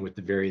connecting with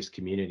the various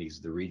communities,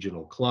 the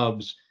regional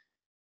clubs,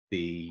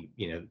 the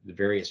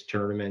various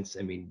tournaments.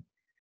 I mean,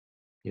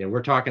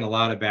 we're talking a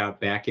lot about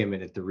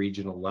backgammon at the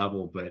regional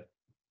level, but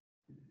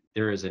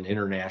there is an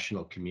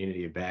international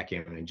community of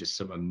backgammon and just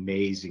some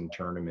amazing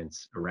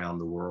tournaments around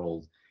the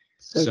world.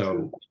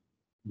 So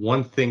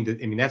one thing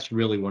that, I mean, that's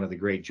really one of the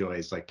great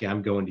joys. Like,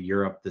 I'm going to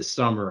Europe this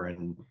summer,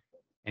 and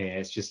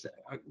it's just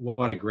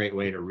what a great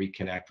way to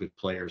reconnect with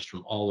players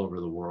from all over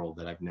the world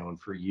that I've known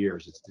for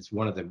years. It's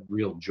one of the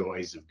real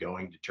joys of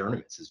going to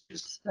tournaments, is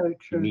just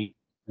you meet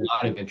a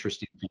lot of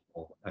interesting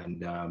people,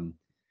 and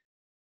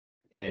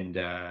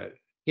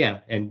yeah,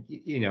 and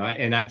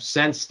and I've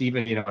sensed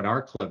even at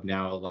our club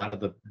now, a lot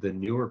of the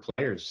newer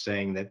players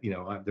saying that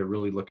they're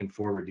really looking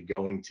forward to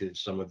going to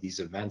some of these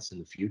events in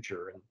the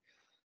future,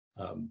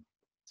 and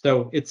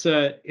so it's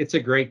a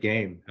great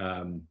game.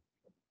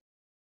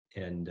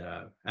 And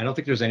I don't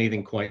think there's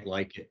anything quite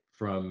like it,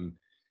 from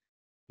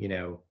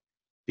the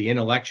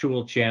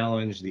intellectual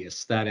challenge, the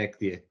aesthetic,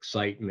 the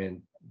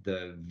excitement,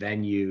 the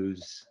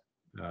venues,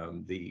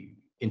 the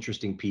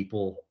interesting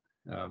people.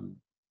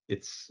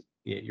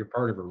 You're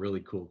part of a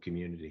really cool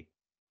community.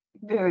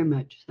 Very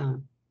much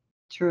so.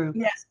 True.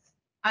 Yes,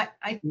 I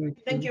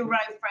think you're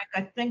right, Frank.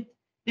 I think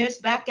there's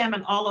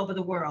backgammon all over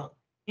the world.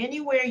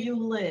 Anywhere you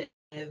live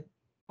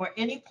or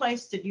any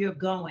place that you're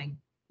going,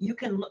 you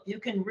can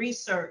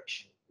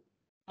research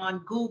on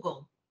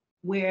Google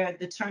where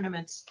the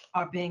tournaments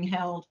are being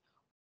held,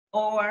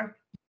 or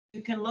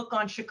you can look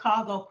on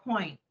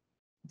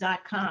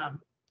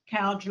chicagopoint.com.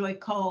 Cal Joy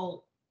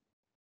Cole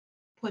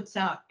puts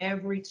out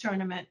every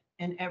tournament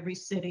in every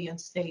city and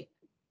state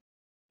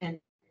and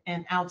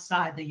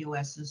outside the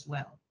US as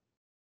well.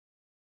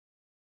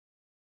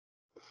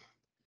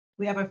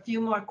 We have a few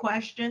more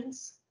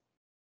questions.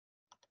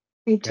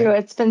 Me too.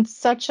 It's been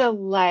such a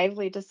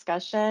lively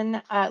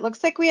discussion. It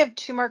looks like we have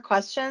 2 more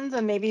questions,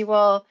 and maybe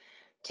we'll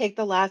take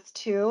the last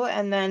 2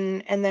 and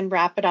then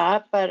wrap it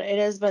up. But it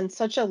has been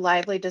such a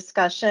lively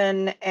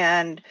discussion,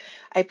 and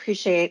I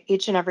appreciate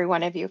each and every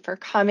one of you for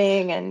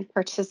coming and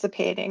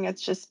participating.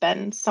 It's just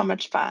been so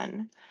much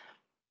fun.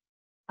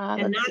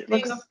 And not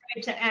being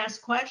afraid to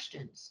ask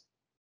questions.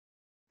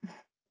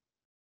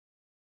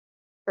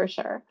 For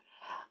sure.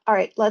 All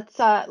right, let's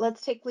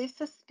take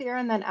Lisa Spear,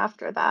 and then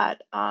after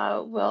that,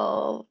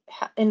 we'll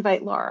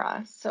invite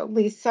Laura. So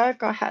Lisa,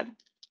 go ahead.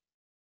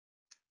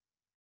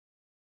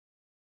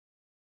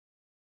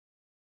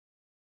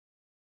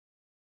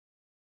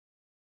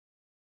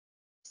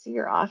 So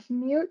you're off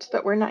mute,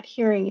 but we're not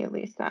hearing you,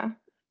 Lisa.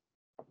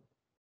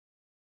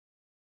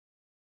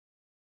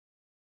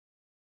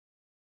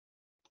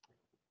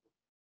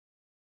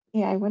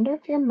 Yeah, I wonder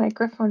if your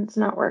microphone's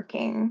not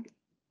working.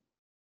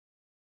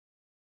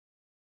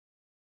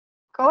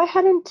 Go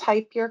ahead and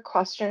type your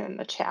question in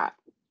the chat.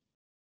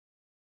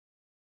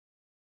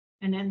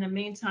 And in the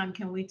meantime,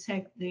 can we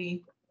take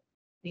the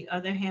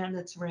other hand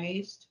that's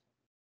raised?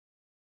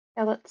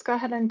 Yeah, let's go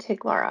ahead and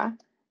take Laura.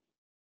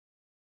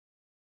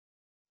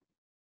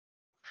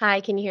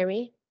 Hi, can you hear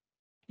me?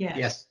 Yes.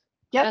 Yes.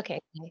 Yep.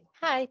 Okay.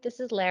 Hi, this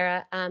is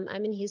Lara. I'm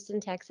in Houston,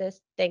 Texas.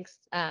 Thanks,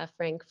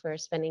 Frank, for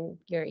spending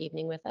your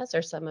evening with us,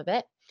 or some of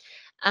it.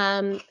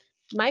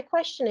 My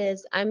question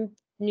is, I'm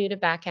new to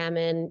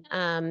backgammon.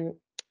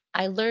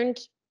 I learned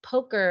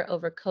poker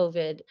over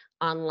COVID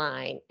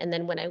online. And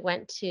then when I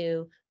went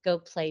to go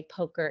play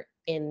poker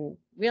in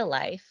real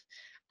life,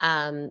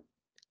 I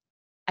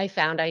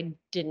found I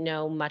didn't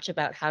know much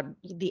about how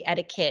the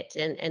etiquette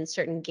and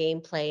certain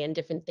gameplay and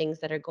different things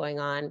that are going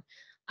on.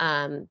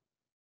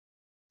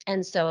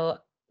 And so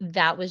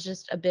that was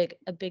just a big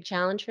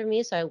challenge for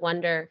me. So I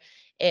wonder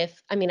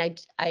if, I mean,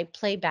 I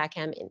play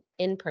backgammon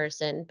in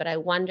person, but I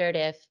wondered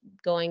if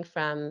going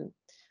from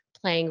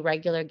playing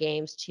regular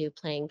games to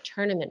playing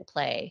tournament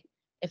play,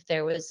 if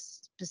there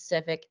was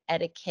specific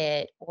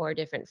etiquette or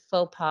different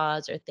faux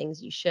pas or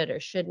things you should or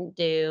shouldn't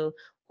do,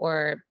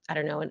 or I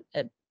don't know,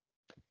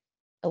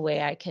 a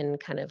way I can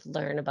kind of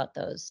learn about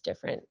those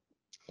different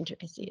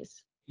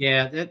intricacies.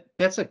 Yeah,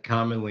 that's a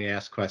commonly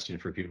asked question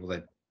for people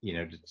that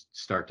to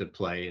start to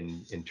play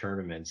in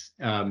tournaments.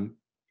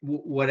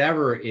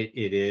 Whatever it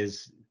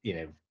is,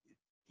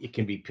 it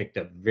can be picked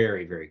up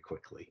very, very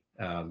quickly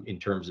in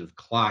terms of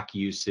clock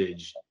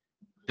usage,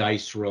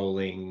 dice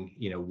rolling,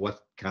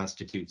 what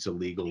constitutes a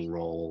legal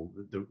roll,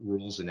 the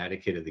rules and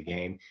etiquette of the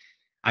game.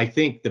 I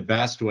think the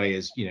best way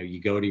is, you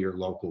go to your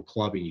local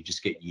club and you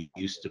just get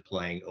used to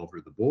playing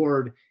over the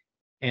board.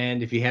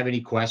 And if you have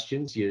any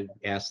questions, you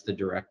ask the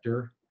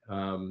director,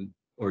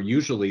 or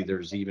usually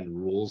there's even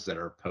rules that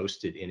are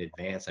posted in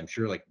advance. I'm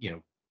sure, like,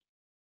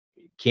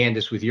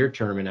 Candace, with your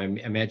tournament, I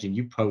imagine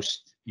you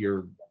post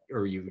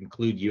or you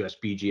include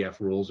USBGF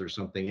rules or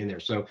something in there.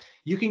 So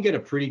you can get a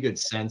pretty good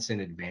sense in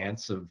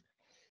advance of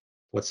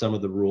what some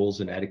of the rules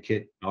and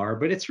etiquette are,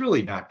 but it's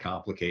really not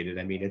complicated.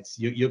 I mean,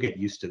 you'll get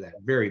used to that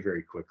very,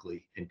 very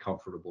quickly and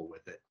comfortable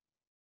with it.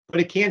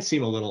 But it can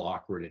seem a little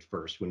awkward at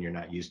first when you're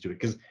not used to it,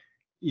 because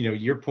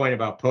your point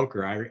about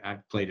poker,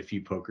 I've played a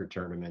few poker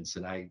tournaments,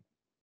 and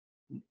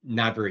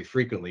not very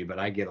frequently, but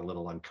I get a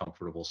little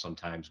uncomfortable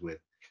sometimes with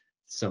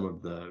some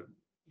of the,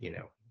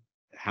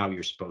 how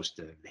you're supposed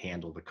to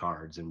handle the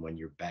cards and when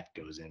your bet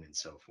goes in and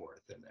so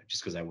forth, and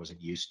just because I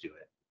wasn't used to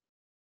it.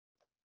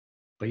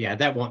 But yeah,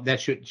 that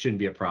shouldn't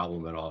be a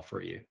problem at all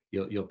for you.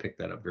 You'll pick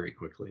that up very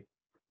quickly.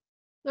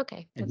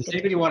 Okay. And that's does good.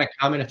 anybody want to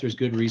comment if there's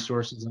good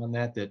resources on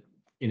that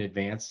in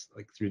advance,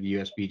 like through the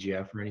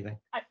USBGF or anything?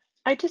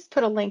 I just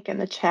put a link in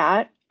the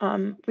chat.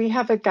 We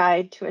have a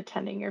guide to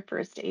attending your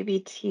first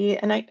ABT,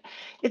 and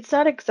it's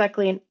not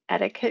exactly an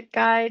etiquette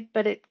guide,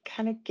 but it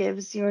kind of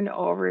gives you an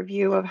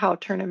overview of how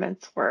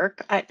tournaments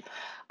work.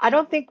 I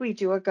don't think we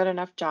do a good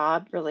enough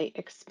job really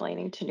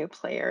explaining to new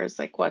players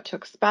like what to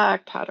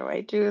expect, how do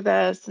I do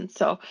this, and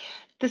so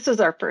this was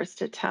our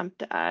first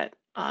attempt at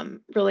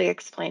really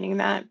explaining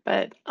that,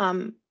 but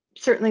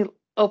certainly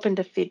open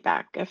to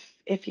feedback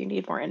if you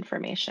need more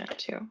information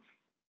too.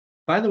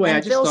 By the way, I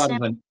And just Phil thought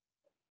sent of us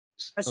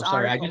I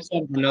articles. just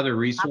thought of another I'm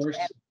resource.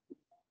 sorry.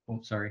 Oh,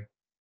 sorry.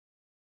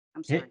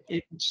 I'm sorry.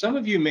 Some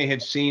of you may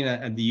have seen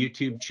the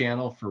YouTube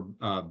channel for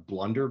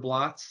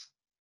Blunderblots.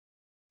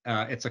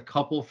 It's a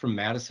couple from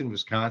Madison,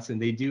 Wisconsin.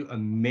 They do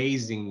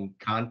amazing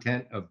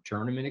content of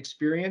tournament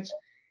experience.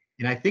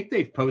 And I think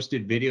they've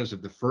posted videos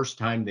of the first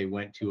time they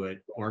went to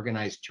an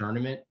organized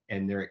tournament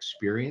and their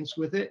experience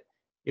with it.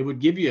 It would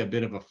give you a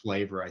bit of a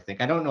flavor, I think.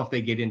 I don't know if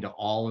they get into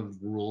all of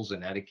the rules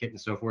and etiquette and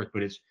so forth,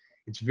 but it's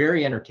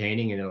very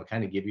entertaining, and it'll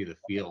kind of give you the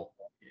feel.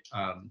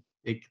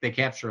 They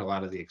capture a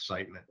lot of the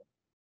excitement.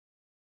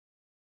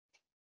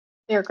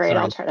 They're great. Sorry.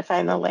 I'll try to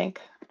find the link.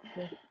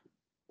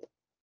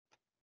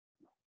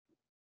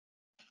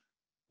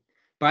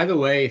 By the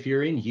way, if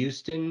you're in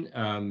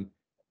Houston,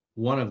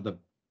 one of the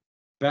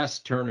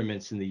best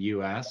tournaments in the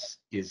US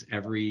is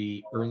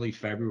every early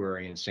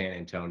February in San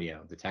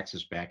Antonio, the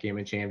Texas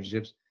Backgammon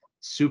Championships.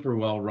 Super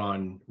well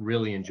run,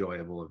 really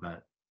enjoyable event.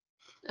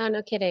 Oh,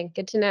 no kidding.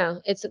 Good to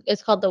know.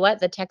 It's called the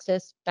what? The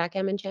Texas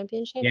Backgammon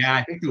Championship? Yeah,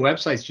 I think the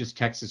website's just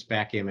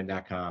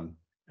texasbackgammon.com.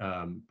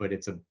 But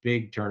it's a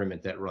big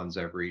tournament that runs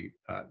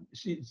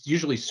it's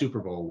usually Super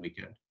Bowl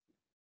weekend.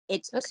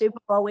 It's Super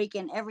Bowl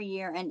weekend every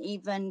year, and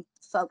even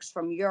folks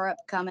from Europe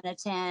come and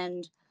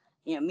attend.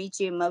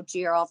 Michi and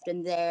Mochi are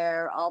often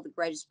there. All the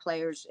greatest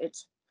players.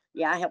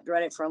 I helped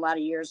run it for a lot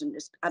of years, and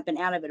I've been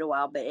out of it a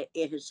while, but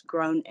it has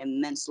grown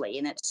immensely,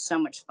 and it's so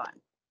much fun.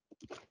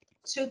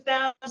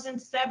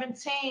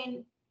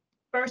 2017,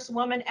 first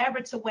woman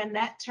ever to win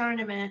that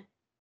tournament.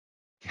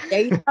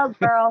 There you go,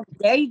 girl.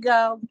 There you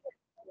go.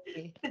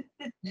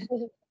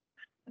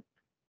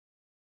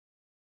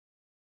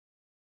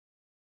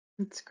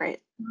 That's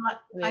great.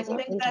 I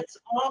think that's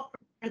all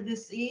for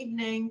this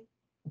evening.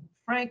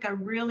 Frank, I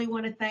really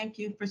want to thank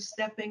you for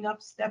stepping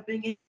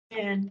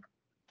in.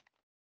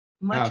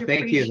 Much Oh,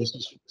 thank you. appreciated.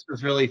 This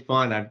was really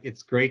fun.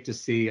 It's great to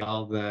see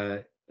all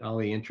the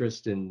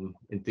interest and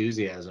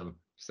enthusiasm.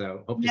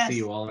 So hope to see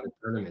you all at a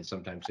tournament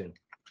sometime soon.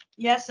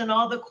 Yes, and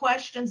all the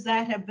questions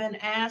that have been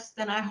asked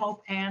and I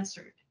hope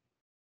answered.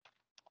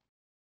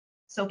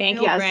 So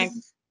thank you, Frank.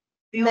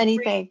 Many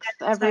thanks,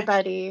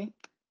 everybody.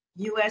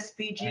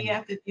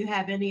 USBGF, if you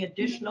have any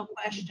additional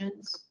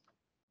questions,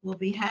 we'll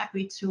be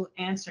happy to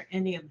answer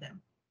any of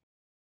them.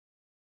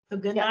 So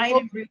good night,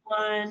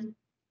 everyone.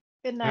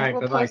 Good night. Right,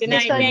 We'll bye-bye. post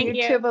this on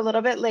YouTube a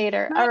little bit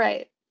later. All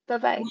right.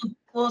 Bye-bye.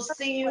 We'll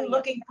see you.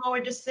 Looking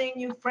forward to seeing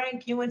you,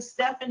 Frank, you and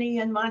Stephanie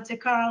in Monte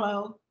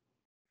Carlo.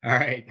 All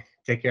right.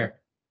 Take care.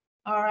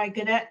 All right.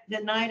 Good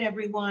night,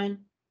 everyone.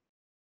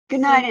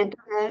 Good night,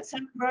 Internet.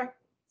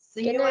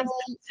 See you in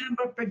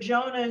September for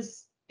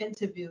Jonah's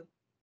interview.